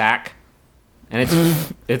Pizza Zach, and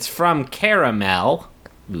it's from Caramel.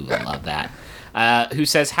 Ooh, I love that. Who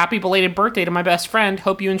says, "Happy belated birthday to my best friend.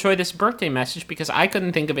 Hope you enjoy this birthday message because I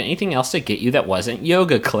couldn't think of anything else to get you that wasn't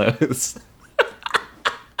yoga clothes."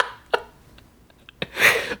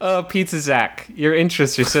 Oh, Pizza Zach, your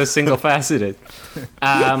interests are so single-faceted.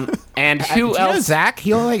 And who Do you know else? Zach?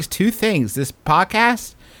 He only likes two things: this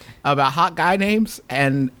podcast about hot guy names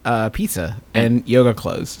and pizza and yoga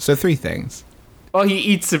clothes. So 3 things. Oh, he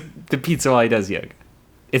eats the pizza while he does yoga.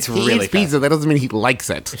 It's He really eats pizza. That doesn't mean he likes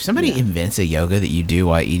it. If somebody invents a yoga that you do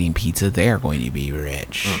while eating pizza, they are going to be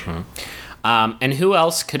rich. And who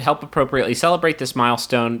else could help appropriately celebrate this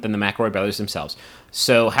milestone than the McElroy brothers themselves?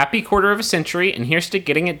 So happy quarter of a century, and here's to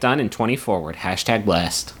getting it done in 20 forward. #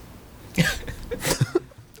 blessed.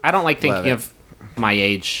 I don't like thinking of my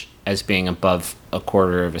age as being above a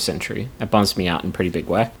quarter of a century. That bums me out in a pretty big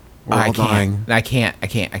way. We're all dying. I can't.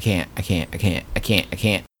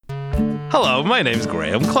 Hello, my name's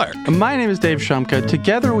Graham Clark. My name is Dave Shumka.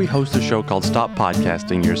 Together we host a show called Stop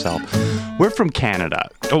Podcasting Yourself. We're from Canada.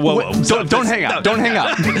 Whoa. Don't hang up. Don't hang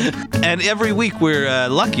up. And every week we're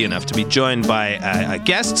lucky enough to be joined by a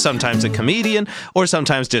guest, sometimes a comedian, or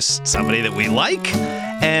sometimes just somebody that we like,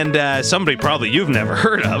 and somebody probably you've never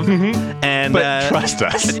heard of. And But trust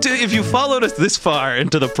us. If you followed us this far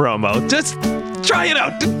into the promo, just try it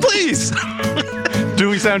out, please. Do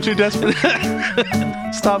we sound too desperate?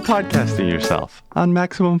 Stop Podcasting Yourself on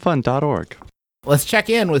MaximumFun.org. Let's check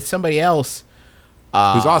in with somebody else.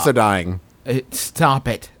 Who's also dying. Stop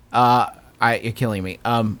it. You're killing me.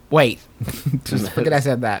 Wait. Just forget I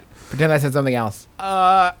said that. Pretend I said something else.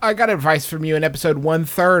 I got advice from you in episode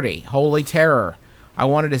 130, Holy Terror. I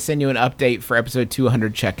wanted to send you an update for episode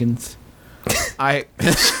 200 check-ins.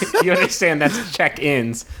 You understand that's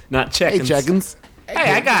check-ins, not Hey, check-ins. check-ins.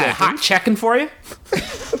 Hey, I got a hot check-in for you.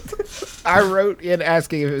 I wrote in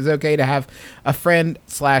asking if it was okay to have a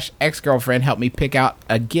friend/ex-girlfriend help me pick out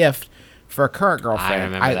a gift for a current girlfriend. I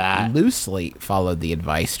remember that. Loosely followed the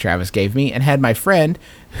advice Travis gave me and had my friend,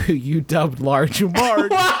 who you dubbed Large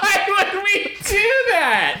Marge. Why would we do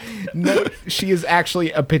that? No, she is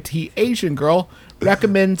actually a petite Asian girl.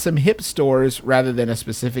 Recommend some hip stores rather than a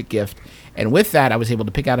specific gift. And with that, I was able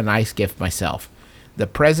to pick out a nice gift myself. The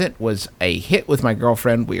present was a hit with my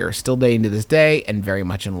girlfriend. We are still dating to this day and very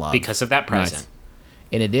much in love. Because of that present.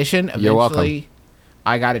 In addition, You're eventually,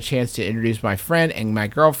 I got a chance to introduce my friend and my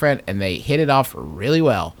girlfriend, and they hit it off really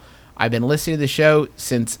well. I've been listening to the show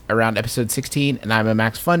since around episode 16, and I'm a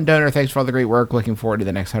Max Fun donor. Thanks for all the great work. Looking forward to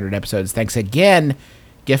the next 100 episodes. Thanks again,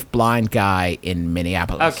 Gift Blind Guy in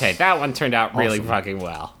Minneapolis. Okay, that one turned out really fucking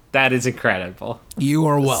well. That is incredible. You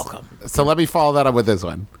are welcome. So let me follow that up with this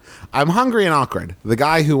one. I'm hungry and awkward. The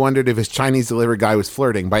guy who wondered if his Chinese delivery guy was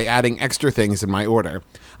flirting by adding extra things in my order.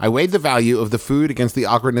 I weighed the value of the food against the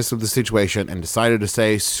awkwardness of the situation and decided to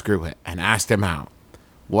say screw it and asked him out.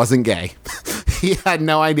 Wasn't gay. He had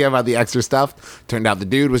no idea about the extra stuff. Turned out the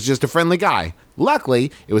dude was just a friendly guy. Luckily,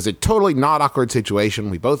 it was a totally not awkward situation.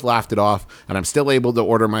 We both laughed it off, and I'm still able to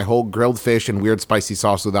order my whole grilled fish and weird spicy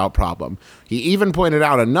sauce without problem. He even pointed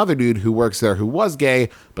out another dude who works there who was gay,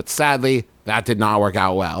 but sadly, that did not work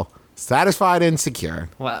out well. Satisfied and secure.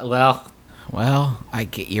 Well,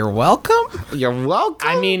 You're welcome. You're welcome.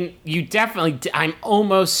 I mean, you definitely. I'm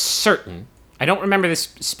almost certain. I don't remember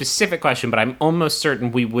this specific question, but I'm almost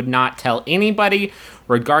certain we would not tell anybody,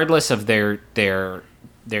 regardless of their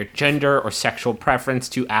gender or sexual preference,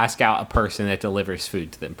 to ask out a person that delivers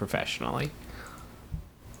food to them professionally.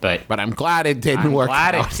 But I'm glad it didn't I'm work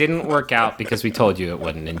glad out. it didn't work out because we told you it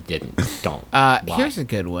wouldn't and didn't. Don't. Here's a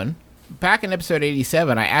good one. Back in episode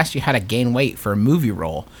 87, I asked you how to gain weight for a movie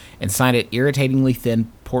role and signed it irritatingly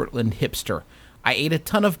thin Portland hipster. I ate a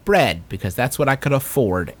ton of bread because that's what I could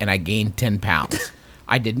afford, and I gained 10 pounds.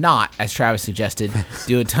 I did not, as Travis suggested,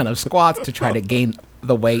 do a ton of squats to try to gain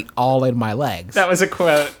the weight all in my legs. That was a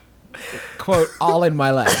quote. Quote, all in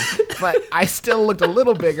my legs. But I still looked a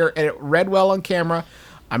little bigger, and it read well on camera.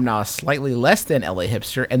 I'm now a slightly less than LA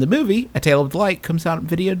hipster, and the movie, A Tale of Delight, comes out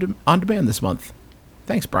on demand this month.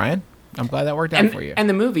 Thanks, Brian. I'm glad that worked out for you. And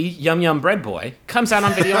the movie, Yum Yum Bread Boy, comes out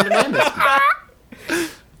on video on demand this month.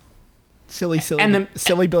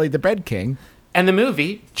 Silly Billy the Bread King. And the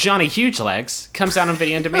movie, Johnny Huge Legs, comes out on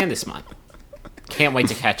video on demand this month. Can't wait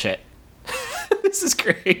to catch it. This is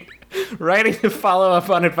great. Writing to follow up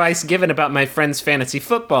on advice given about my friend's fantasy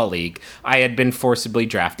football league I had been forcibly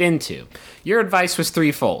drafted into. Your advice was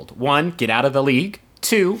threefold. 1, get out of the league.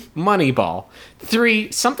 2, Moneyball.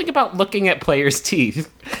 3, something about looking at players'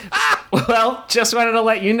 teeth. Well, just wanted to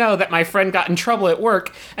let you know that my friend got in trouble at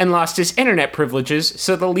work and lost his internet privileges,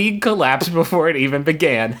 so the league collapsed before it even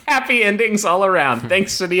began. Happy endings all around.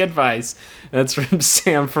 Thanks for the advice. That's from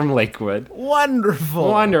Sam from Lakewood. Wonderful.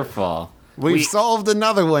 Wonderful. We've solved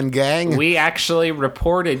another one, gang. We actually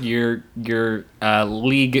reported your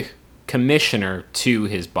league commissioner to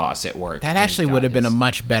his boss at work. That actually would have been a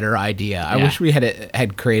much better idea. I wish we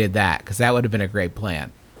had created that, because that would have been a great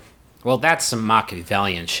plan. Well, that's some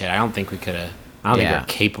Machiavellian shit. I don't think we could have. I don't think we're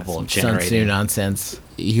capable of Sun Tzu generating. nonsense.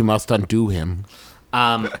 You must undo him.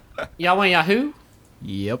 Y'all want Yahoo?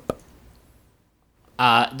 Yep.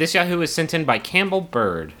 This Yahoo is sent in by Campbell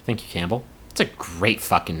Bird. Thank you, Campbell. It's a great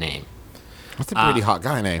fucking name. That's a pretty hot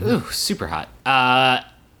guy name. Ooh, super hot.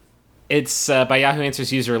 It's by Yahoo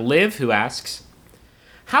Answers user Liv, who asks,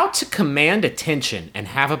 how to command attention and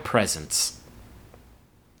have a presence.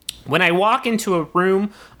 When I walk into a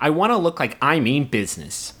room, I want to look like I mean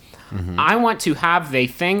business. I want to have the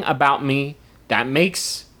thing about me that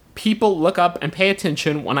makes people look up and pay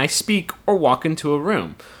attention when I speak or walk into a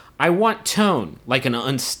room. I want tone, like an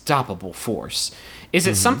unstoppable force. Is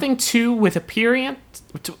it something to with appearance?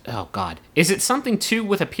 Oh, God. Is it something to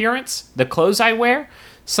with appearance, the clothes I wear?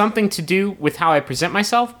 Something to do with how I present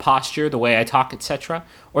myself, posture, the way I talk, etc.,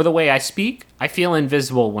 or the way I speak? I feel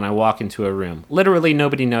invisible when I walk into a room. Literally,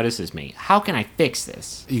 nobody notices me. How can I fix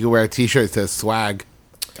this? You can wear a t-shirt that says swag.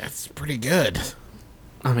 That's pretty good.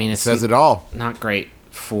 I mean, it Says it all. not great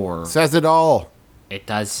for... Says it all. It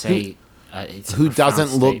does say... it's a Who profound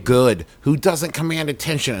doesn't look statement. good? Who doesn't command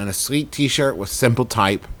attention in a sweet t-shirt with simple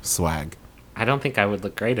type swag? I don't think I would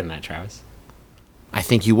look great in that, Travis. I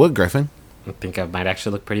think you would, Griffin. I think I might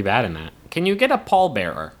actually look pretty bad in that. Can you get a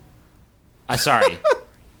pallbearer? Sorry.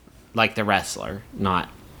 Like the wrestler, not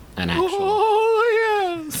an actual...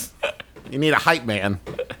 Oh, yes. You need a hype man.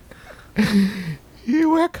 You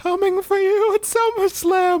were coming for you at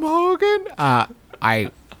SummerSlam,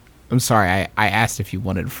 Hogan. I'm sorry. I asked if you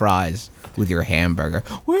wanted fries with your hamburger.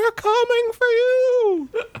 We're coming for you.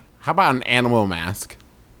 How about an animal mask?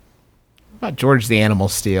 What about George the Animal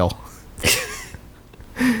Steel?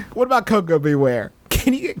 What about Coco Beware?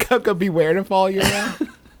 Can you get Coco Beware to follow you around?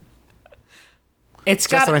 It's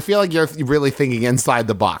got... Justin, I feel like you're really thinking inside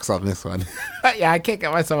the box on this one. Yeah, I can't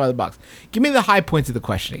get myself out of the box. Give me the high points of the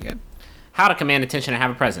question again. How to command attention and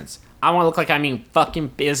have a presence. I want to look like I mean fucking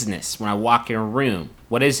business when I walk in a room.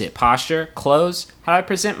 What is it? Posture? Clothes? How do I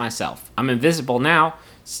present myself? I'm invisible now.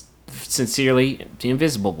 Sincerely, the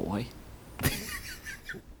Invisible Boy.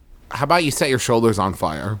 How about you set your shoulders on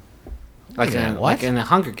fire? Like, Yeah, what? like in the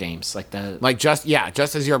Hunger Games. Like Just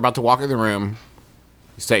as you're about to walk in the room,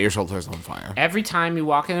 you set your shoulders on fire. every time you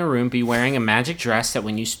walk in a room, be wearing a magic dress that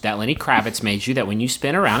that Lenny Kravitz made you, that when you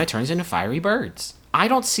spin around, it turns into fiery birds. I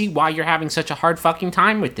don't see why you're having such a hard fucking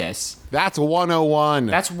time with this. That's 101.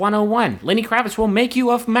 That's 101. Lenny Kravitz will make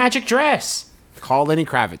you a magic dress. Call Lenny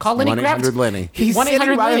Kravitz. Call Lenny 1-800 Kravitz. Lenny. He's 1-800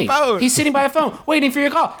 sitting by Lenny. the phone. He's sitting by the phone, waiting for your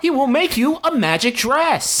call. He will make you a magic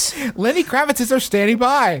dress. Lenny Kravitz are standing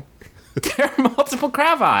by. There are multiple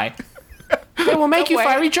Kravi. They will make you way.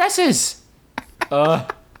 fiery dresses.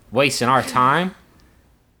 Wasting our time.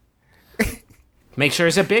 Make sure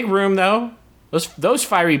it's a big room, though. Those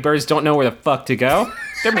fiery birds don't know where the fuck to go.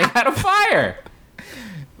 They're made out of fire.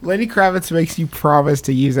 Lenny Kravitz makes you promise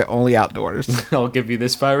to use it only outdoors. I'll give you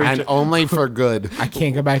this fiery And only for good. I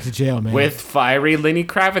can't go back to jail, man. With fiery Lenny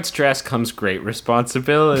Kravitz dress comes great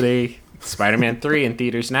responsibility. Spider-Man 3 in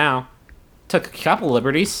theaters now. Took a couple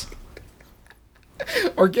liberties.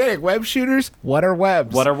 Organic web shooters? What are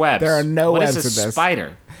webs? What are webs? There are no What webs is a in this.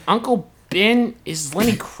 spider? Uncle Ben is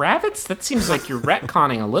Lenny Kravitz? That seems like you're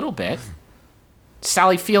retconning a little bit.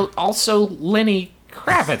 Sally Field, also Lenny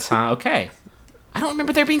Kravitz, huh? Okay. I don't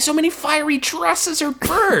remember there being so many fiery dresses or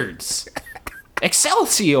birds.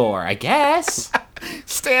 Excelsior, I guess.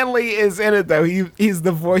 Stanley is in it, though. He's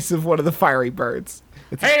the voice of one of the fiery birds.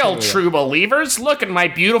 Hail, true believers. Look at my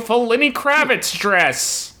beautiful Lenny Kravitz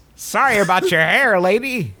dress. Sorry about your hair,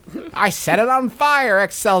 lady. I set it on fire,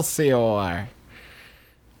 Excelsior.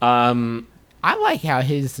 I like how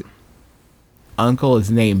his uncle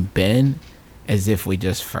is named Ben, as if we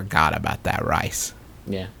just forgot about that rice.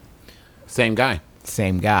 Yeah. Same guy.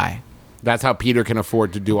 Same guy. That's how Peter can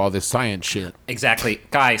afford to do all this science shit. Exactly.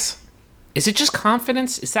 Guys, is it just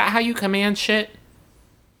confidence? Is that how you command shit?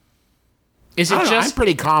 Is I it don't know, I'm just...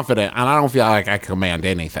 pretty confident, and I don't feel like I command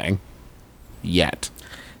anything. Yet.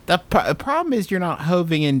 The problem is you're not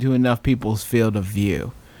hoving into enough people's field of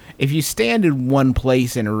view. If you stand in one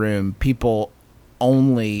place in a room, people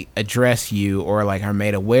only address you or like are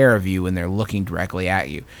made aware of you when they're looking directly at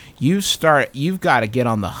you. You've got to get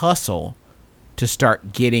on the hustle to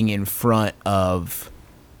start getting in front of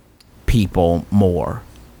people more.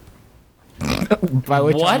 By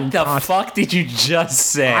which I mean What the fuck did you just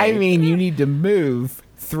say? I mean, you need to move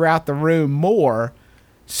throughout the room more,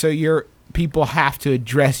 so your people have to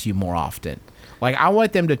address you more often. Like, I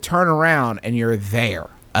want them to turn around and you're there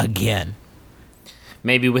again.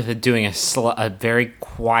 Maybe with doing a very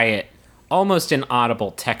quiet, almost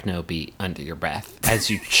inaudible techno beat under your breath as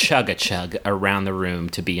you chug around the room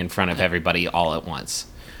to be in front of everybody all at once.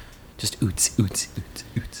 Just oots, oots, oots,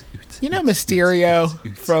 oots, oots. You know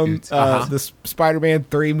Mysterio from the Spider-Man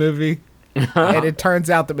 3 movie? And it turns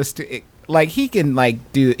out that Like he can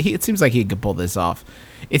like do. It seems like he could pull this off.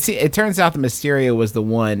 It turns out that Mysterio was the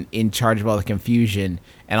one in charge of all the confusion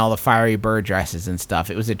and all the fiery bird dresses and stuff.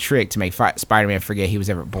 It was a trick to make Spider-Man forget he was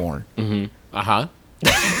ever born.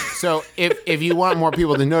 So if you want more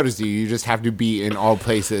people to notice you, you just have to be in all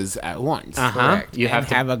places at once. Correct. You have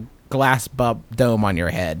to have a glass dome on your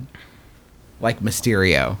head, like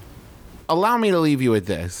Mysterio. Allow me to leave you with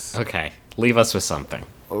this. Okay, leave us with something.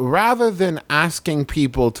 Rather than asking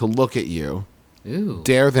people to look at you, Ooh.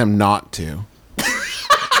 dare them not to.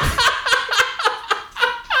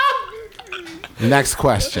 Next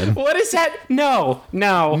question. What is that? No.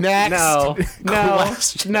 Next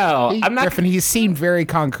No. I'm not. Griffin, he seemed very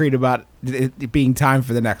concrete about it being time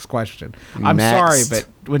for the next question. I'm Next sorry, but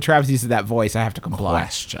when Travis uses that voice, I have to comply.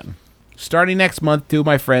 Question. Starting next month, 2 of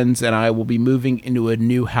my friends and I will be moving into a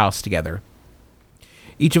new house together.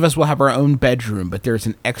 Each of us will have our own bedroom, but there's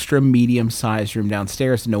an extra medium-sized room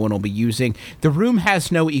downstairs that no one will be using. The room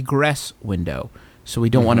has no egress window, so we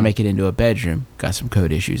don't want to make it into a bedroom. Got some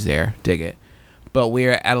code issues there. Dig it. But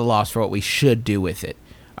we're at a loss for what we should do with it.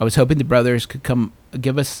 I was hoping the brothers could come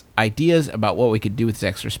give us ideas about what we could do with this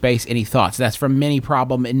extra space. Any thoughts? That's from Mini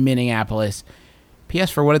Problem in Minneapolis.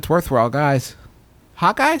 P.S. For what it's worth, we're all guys.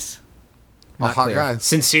 Hot guys? Not Hot clear. guys.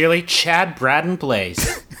 Sincerely, Chad, Brad, and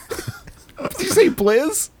Blaze. Did you say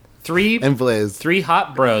Blizz? And Blizz. Three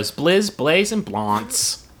hot bros. Blizz, Blaze, and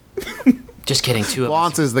Blance. Just kidding, 2 of us.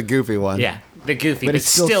 Blance is the goofy one. Yeah, the goofy, but it's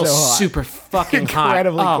still, still so hot. super fucking hot.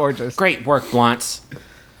 Incredibly Oh, gorgeous. Great work, Blance.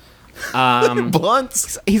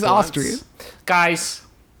 Blunts. He's Austrian. Guys,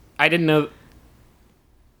 I didn't know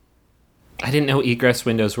egress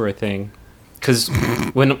windows were a thing. Because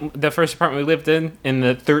when the first apartment we lived in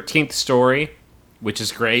the 13th story, which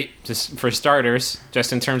is great, just for starters,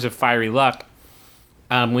 just in terms of fiery luck,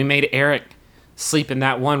 we made Eric sleep in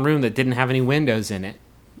that one room that didn't have any windows in it.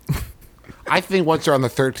 I think once you're on the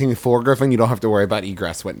 13th floor, Griffin, you don't have to worry about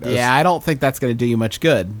egress windows. Yeah, I don't think that's going to do you much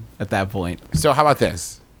good at that point. So how about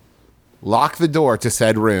this? Lock the door to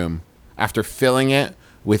said room after filling it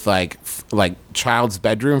with like child's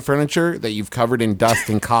bedroom furniture that you've covered in dust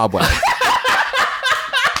and cobwebs.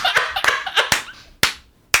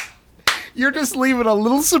 You're just leaving a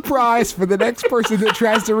little surprise for the next person that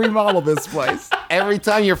tries to remodel this place. Every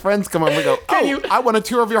time your friends come over and go, I want a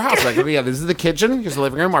tour of your house. Like, yeah, this is the kitchen. Here's the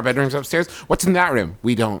living room. Our bedroom's upstairs. What's in that room?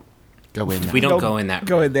 We don't go in there. We don't go in that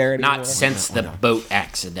go room. in there anymore. Not since the boat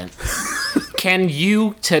accident. Can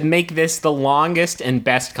you, to make this the longest and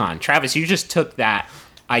best con, Travis, you just took that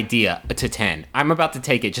idea to 10. I'm about to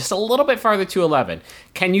take it just a little bit farther to 11.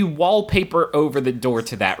 Can you wallpaper over the door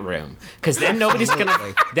to that room? Because then nobody's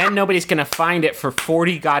gonna find it for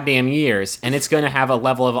 40 goddamn years, and it's gonna have a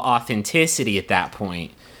level of authenticity at that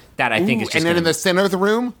point that I think is just. And then in the center of the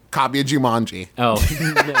room, copy of Jumanji. Oh,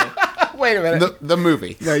 Wait a minute. The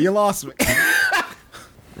movie. No, you lost me.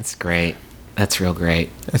 that's great. That's real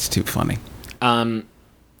great. That's too funny.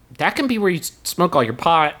 That can be where you smoke all your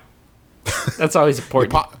pot. That's always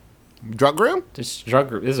important. Drug room? This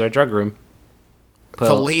is our drug room.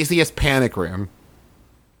 The laziest panic room.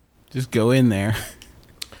 Just go in there.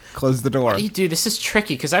 Close the door. Dude, this is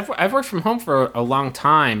tricky because I've worked from home for a long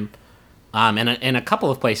time, in a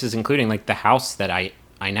couple of places, including like the house that I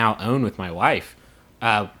now own with my wife.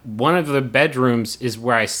 One of the bedrooms is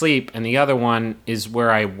where I sleep, and the other one is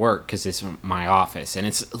where I work because it's my office. And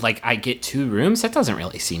it's like I get 2 rooms. That doesn't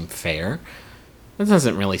really seem fair. That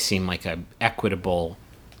doesn't really seem like a equitable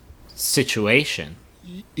situation.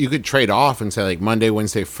 You could trade off and say like Monday,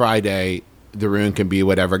 Wednesday, Friday, the room can be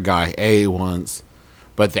whatever guy A wants,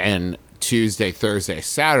 but then Tuesday, Thursday,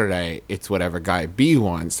 Saturday, it's whatever guy B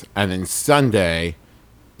wants, and then Sunday,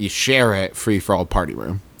 you share it, free for all party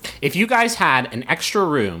room. If you guys had an extra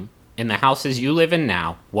room in the houses you live in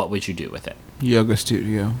now, what would you do with it? Yoga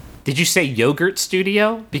studio. Did you say yogurt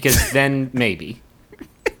studio? Because then maybe.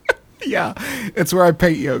 Yeah, it's where I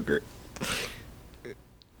paint yogurt.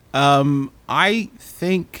 I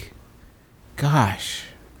think, gosh,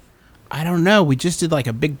 I don't know. We just did like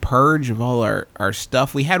a big purge of all our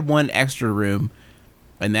stuff. We had one extra room,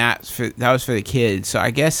 and that was for the kids. So I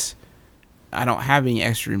guess I don't have any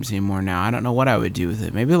extra rooms anymore now. I don't know what I would do with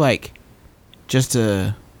it. Maybe like just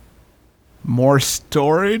more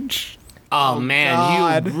storage. Oh man,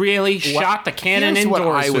 God. you really shot the cannon Here's what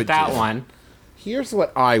indoors I with would that do. one. Here's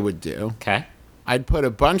what I would do. Okay. I'd put a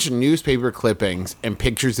bunch of newspaper clippings and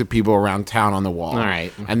pictures of people around town on the wall. All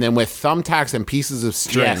right. And then with thumbtacks and pieces of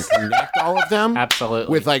string, Yes. connect all of them.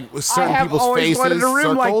 Absolutely. With like certain people's always faces wanted a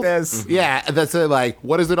room like circled. this. Yeah, that's like,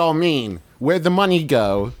 what does it all mean? Where'd the money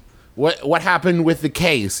go? What happened with the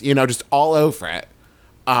case? You know, just all over it.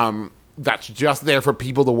 that's just there for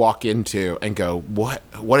people to walk into and go, what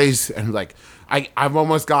is, and like, I've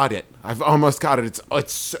almost got it.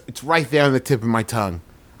 It's right there on the tip of my tongue.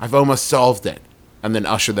 I've almost solved it. And then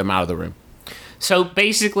usher them out of the room. So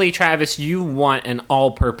basically, Travis, you want an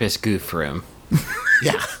all-purpose Goof Room.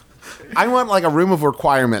 Yeah. I want like a room of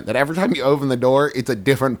requirement that every time you open the door, it's a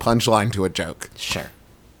different punchline to a joke. Sure.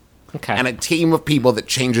 Okay. And a team of people that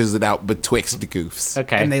changes it out betwixt goofs.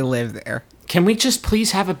 Okay. And they live there. Can we just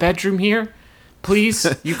please have a bedroom here? Please?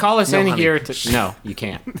 You call us in honey. here to... No, you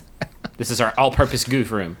can't. This is our all-purpose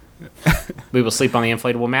Goof Room. We will sleep on the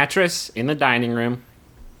inflatable mattress in the dining room.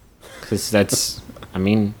 Because that's... I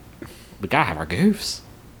mean, we gotta have our goofs.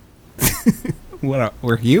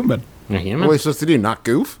 We're human. We're What human. are we supposed to do? Not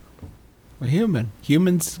goof? We're human.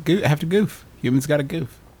 Humans have to goof. Humans got to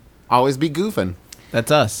goof. Always be goofing.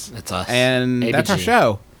 That's us. That's us. And A to that's our G.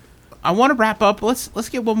 show. I want to wrap up. Let's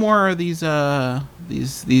get one more of these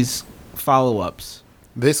follow-ups.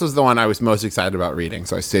 This was the one I was most excited about reading,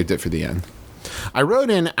 so I saved it for the end. I wrote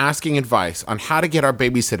in asking advice on how to get our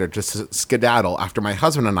babysitter to skedaddle after my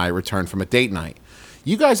husband and I returned from a date night.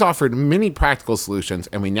 You guys offered many practical solutions,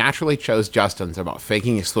 and we naturally chose Justin's about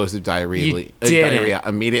faking explosive diarrhea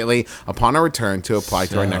immediately upon our return to apply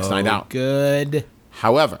to our next night out. Good.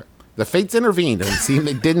 However, the fates intervened and it seemed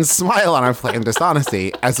they didn't smile on our planned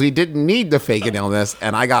dishonesty, as we didn't need to fake an illness,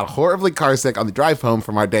 and I got horribly carsick on the drive home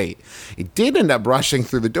from our date. It did end up rushing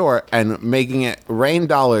through the door and making it rain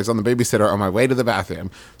dollars on the babysitter on my way to the bathroom.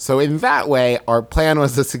 So in that way, our plan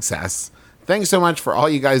was a success. Thanks so much for all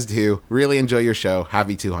you guys do. Really enjoy your show.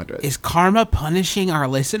 Happy 200. Is karma punishing our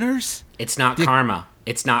listeners? It's not karma.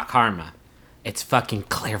 It's not karma. It's fucking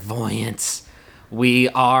clairvoyance. We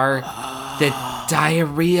are the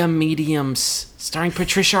diarrhea mediums, starring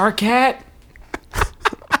Patricia Arquette.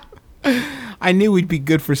 I knew we'd be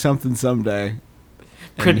good for something someday.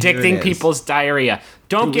 Predicting here it is. people's diarrhea.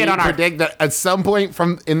 Don't get on our predict that at some point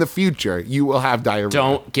in the future you will have diarrhea.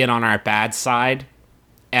 don't get on our bad side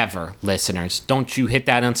ever, listeners. Don't you hit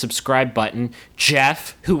that unsubscribe button.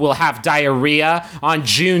 Jeff, who will have diarrhea on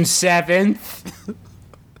June 7th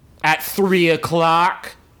at 3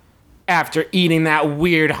 o'clock after eating that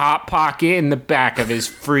weird Hot Pocket in the back of his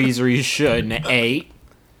freezer he shouldn't have ate.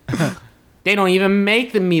 They don't even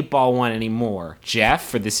make the meatball one anymore, Jeff,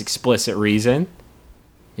 for this explicit reason.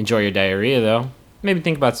 Enjoy your diarrhea, though. Maybe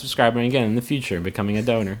think about subscribing again in the future and becoming a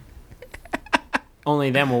donor.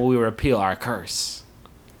 Only then will we repeal our curse.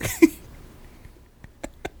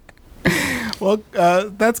 Well,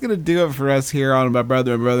 that's going to do it for us here on My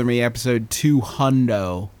Brother and Brother Me, episode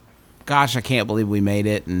 200. Gosh, I can't believe we made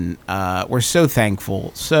it, and we're so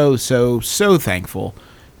thankful, so thankful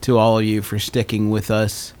to all of you for sticking with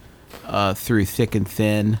us through thick and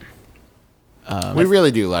thin. We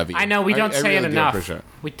really do love you. I know we don't say really it do enough. appreciate it.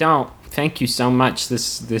 We don't. Thank you so much.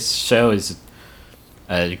 This show is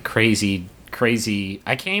a crazy.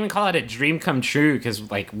 I can't even call it a dream come true,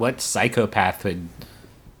 because like, what psychopath would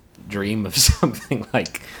dream of something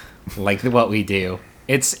like what we do?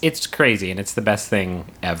 It's crazy, and it's the best thing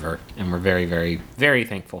ever, and we're very, very, very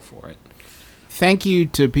thankful for it. Thank you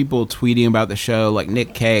to people tweeting about the show, like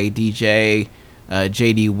Nick K, DJ,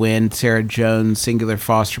 JD Wynn, Sarah Jones, Singular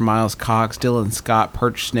Foster, Miles Cox, Dylan Scott,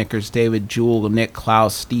 Perch Snickers, David Jewell, Nick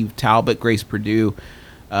Klaus, Steve Talbot, Grace Purdue,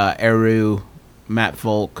 Eru, Matt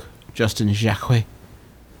Volk, Justin Jacque,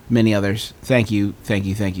 many others. Thank you.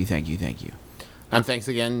 And thanks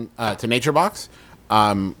again to NatureBox.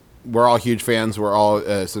 We're all huge fans. We're all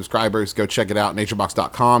subscribers. Go check it out,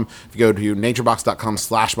 naturebox.com. If you go to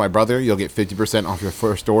naturebox.com/mybrother, you'll get 50% off your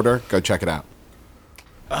first order. Go check it out.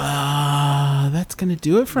 That's going to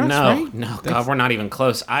do it for us, right? No, God, we're not even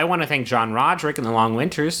close. I want to thank John Roderick and the Long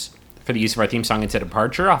Winters for the use of our theme song, Into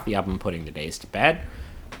Departure, off the album Putting the Days to Bed.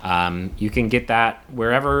 You can get that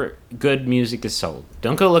wherever good music is sold.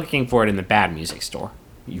 Don't go looking for it in the bad music store.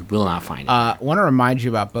 You will not find it. I want to remind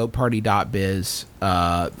you about boatparty.biz,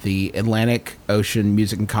 the Atlantic Ocean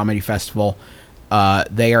Music and Comedy Festival.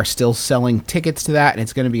 They are still selling tickets to that, and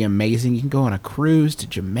it's going to be amazing. You can go on a cruise to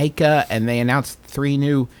Jamaica, and they announced 3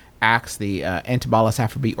 new acts. The Antibalas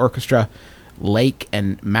Afrobeat Orchestra, Lake,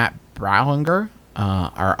 and Matt Browlinger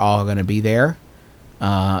are all going to be there.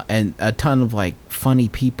 And a ton of like funny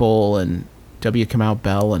people, and W. Kamau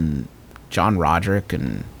Bell and John Roderick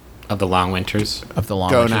and of the Long Winters. of the Long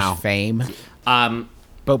Go Winters now. fame.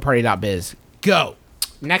 Boatparty.biz. Go.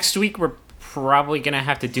 Next week, we're probably going to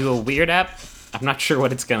have to do a weird ep. I'm not sure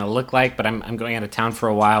what it's going to look like, but I'm going out of town for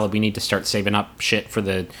a while. We need to start saving up shit for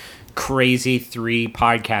the crazy 3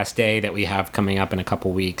 podcast day that we have coming up in a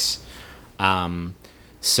couple weeks.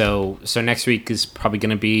 So next week is probably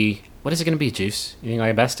going to be What is it going to be, Juice? You think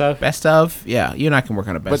like a best of? Best of? Yeah, you and I can work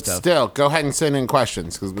on a best But of. still, go ahead and send in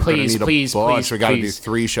questions because we're going to need a bunch. We got to do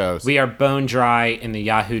 3 shows. We are bone dry in the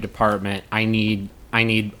Yahoo department. I need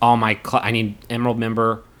all my I need Emerald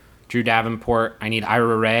Member, Drew Davenport. I need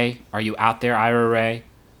Ira Ray. Are you out there, Ira Ray?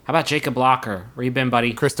 How about Jacob Blocker? Where you been,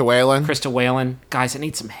 buddy? Krista Whalen. Guys, I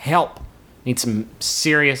need some help. Need some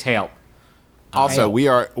serious help. Also, we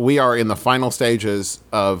are in the final stages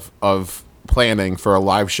of planning for a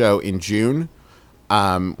live show in June.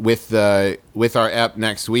 With our ep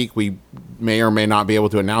next week, we may or may not be able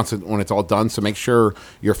to announce it when it's all done. So make sure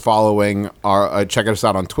you're following our check us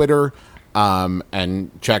out on Twitter,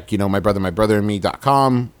 and check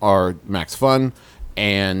mybrotherandme.com or Max Fun,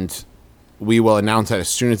 and we will announce it as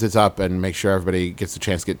soon as it's up and make sure everybody gets a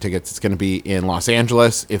chance to get tickets. It's going to be in Los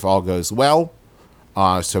Angeles if all goes well.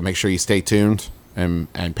 So make sure you stay tuned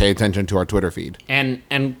and pay attention to our Twitter feed. And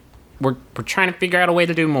we're trying to figure out a way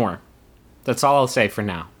to do more. That's all I'll say for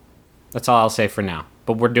now.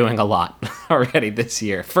 But we're doing a lot already this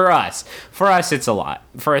year. For us, it's a lot.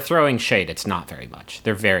 For a throwing shade, it's not very much.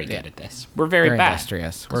 They're very good at this. We're very bad.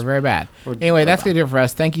 Industrious. We're very bad. Anyway, that's going to do it for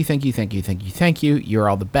us. Thank you. You're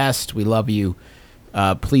all the best. We love you.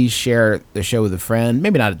 Please share the show with a friend.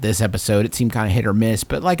 Maybe not at this episode. It seemed kind of hit or miss,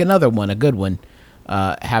 but like another one, a good one.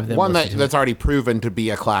 Have them one listen to that's already proven to be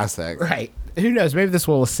a classic. Right. Who knows? Maybe this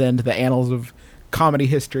will ascend to the annals of comedy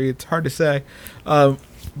history. It's hard to say.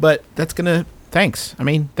 But that's going to... Thanks. I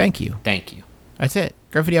mean, thank you. Thank you. That's it.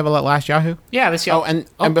 Griffin, do you have a last Yahoo? Yeah, this Yahoo.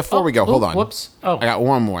 And before we go, hold on. Whoops. Oh. I got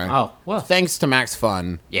one more. Oh, well. Thanks to Max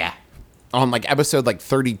Fun. Yeah. On episode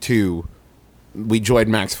 32, we joined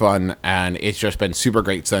Max Fun, and it's just been super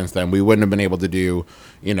great since then. We wouldn't have been able to do,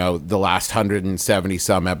 the last 170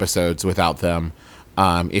 some episodes without them.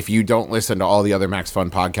 If you don't listen to all the other Max Fun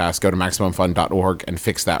podcasts, go to MaximumFun.org and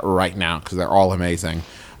fix that right now because they're all amazing.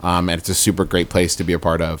 And it's a super great place to be a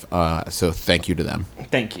part of. So thank you to them.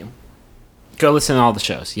 Thank you. Go listen to all the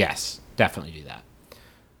shows. Yes, definitely do that.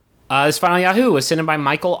 This final Yahoo was sent in by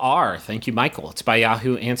Michael R. Thank you, Michael. It's by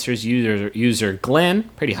Yahoo Answers user Glenn.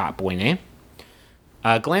 Pretty hot boy name.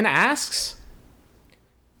 Glenn asks,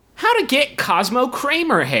 how to get Cosmo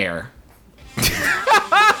Kramer hair?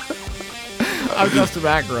 I'm Justin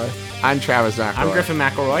McElroy. I'm Travis McElroy. I'm Griffin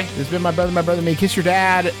McElroy. This has been my brother, me. Kiss your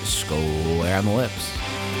dad. Square on the lips.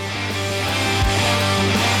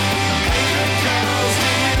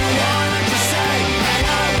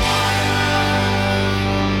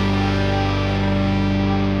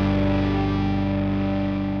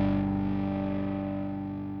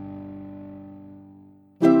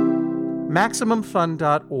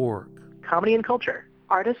 MaximumFun.org. Comedy and culture.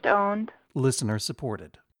 Artist owned. Listener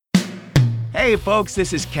supported. Hey folks,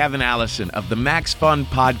 this is Kevin Allison of the Max Fun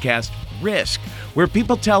podcast Risk, where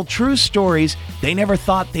people tell true stories they never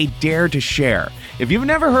thought they'd dare to share. If you've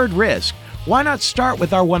never heard Risk, why not start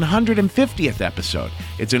with our 150th episode?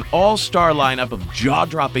 It's an all-star lineup of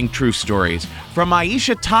jaw-dropping true stories from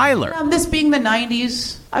Aisha Tyler. This being the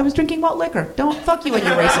 90s, I was drinking malt liquor. Don't fuck you and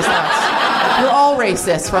your racist thoughts. You're all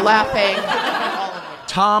racist. We're laughing.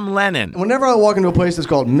 Tom Lennon. Whenever I walk into a place that's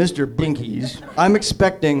called Mr. Binkies, I'm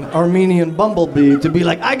expecting Armenian Bumblebee to be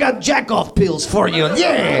like, I got jack-off pills for you,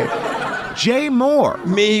 yeah! Jay Moore.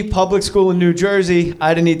 Me, public school in New Jersey,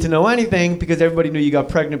 I didn't need to know anything because everybody knew you got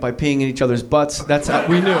pregnant by peeing in each other's butts. That's how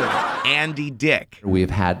we knew. Andy Dick. We've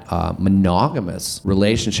had a monogamous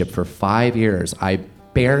relationship for 5 years. I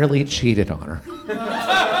barely cheated on her.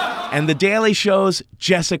 And The Daily Show's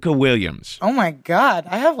Jessica Williams. Oh my God,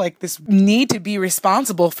 I have this need to be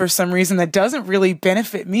responsible for some reason that doesn't really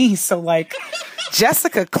benefit me. So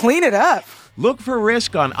Jessica, clean it up. Look for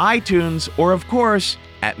Risk on iTunes or, of course,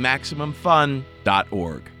 at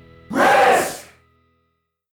MaximumFun.org.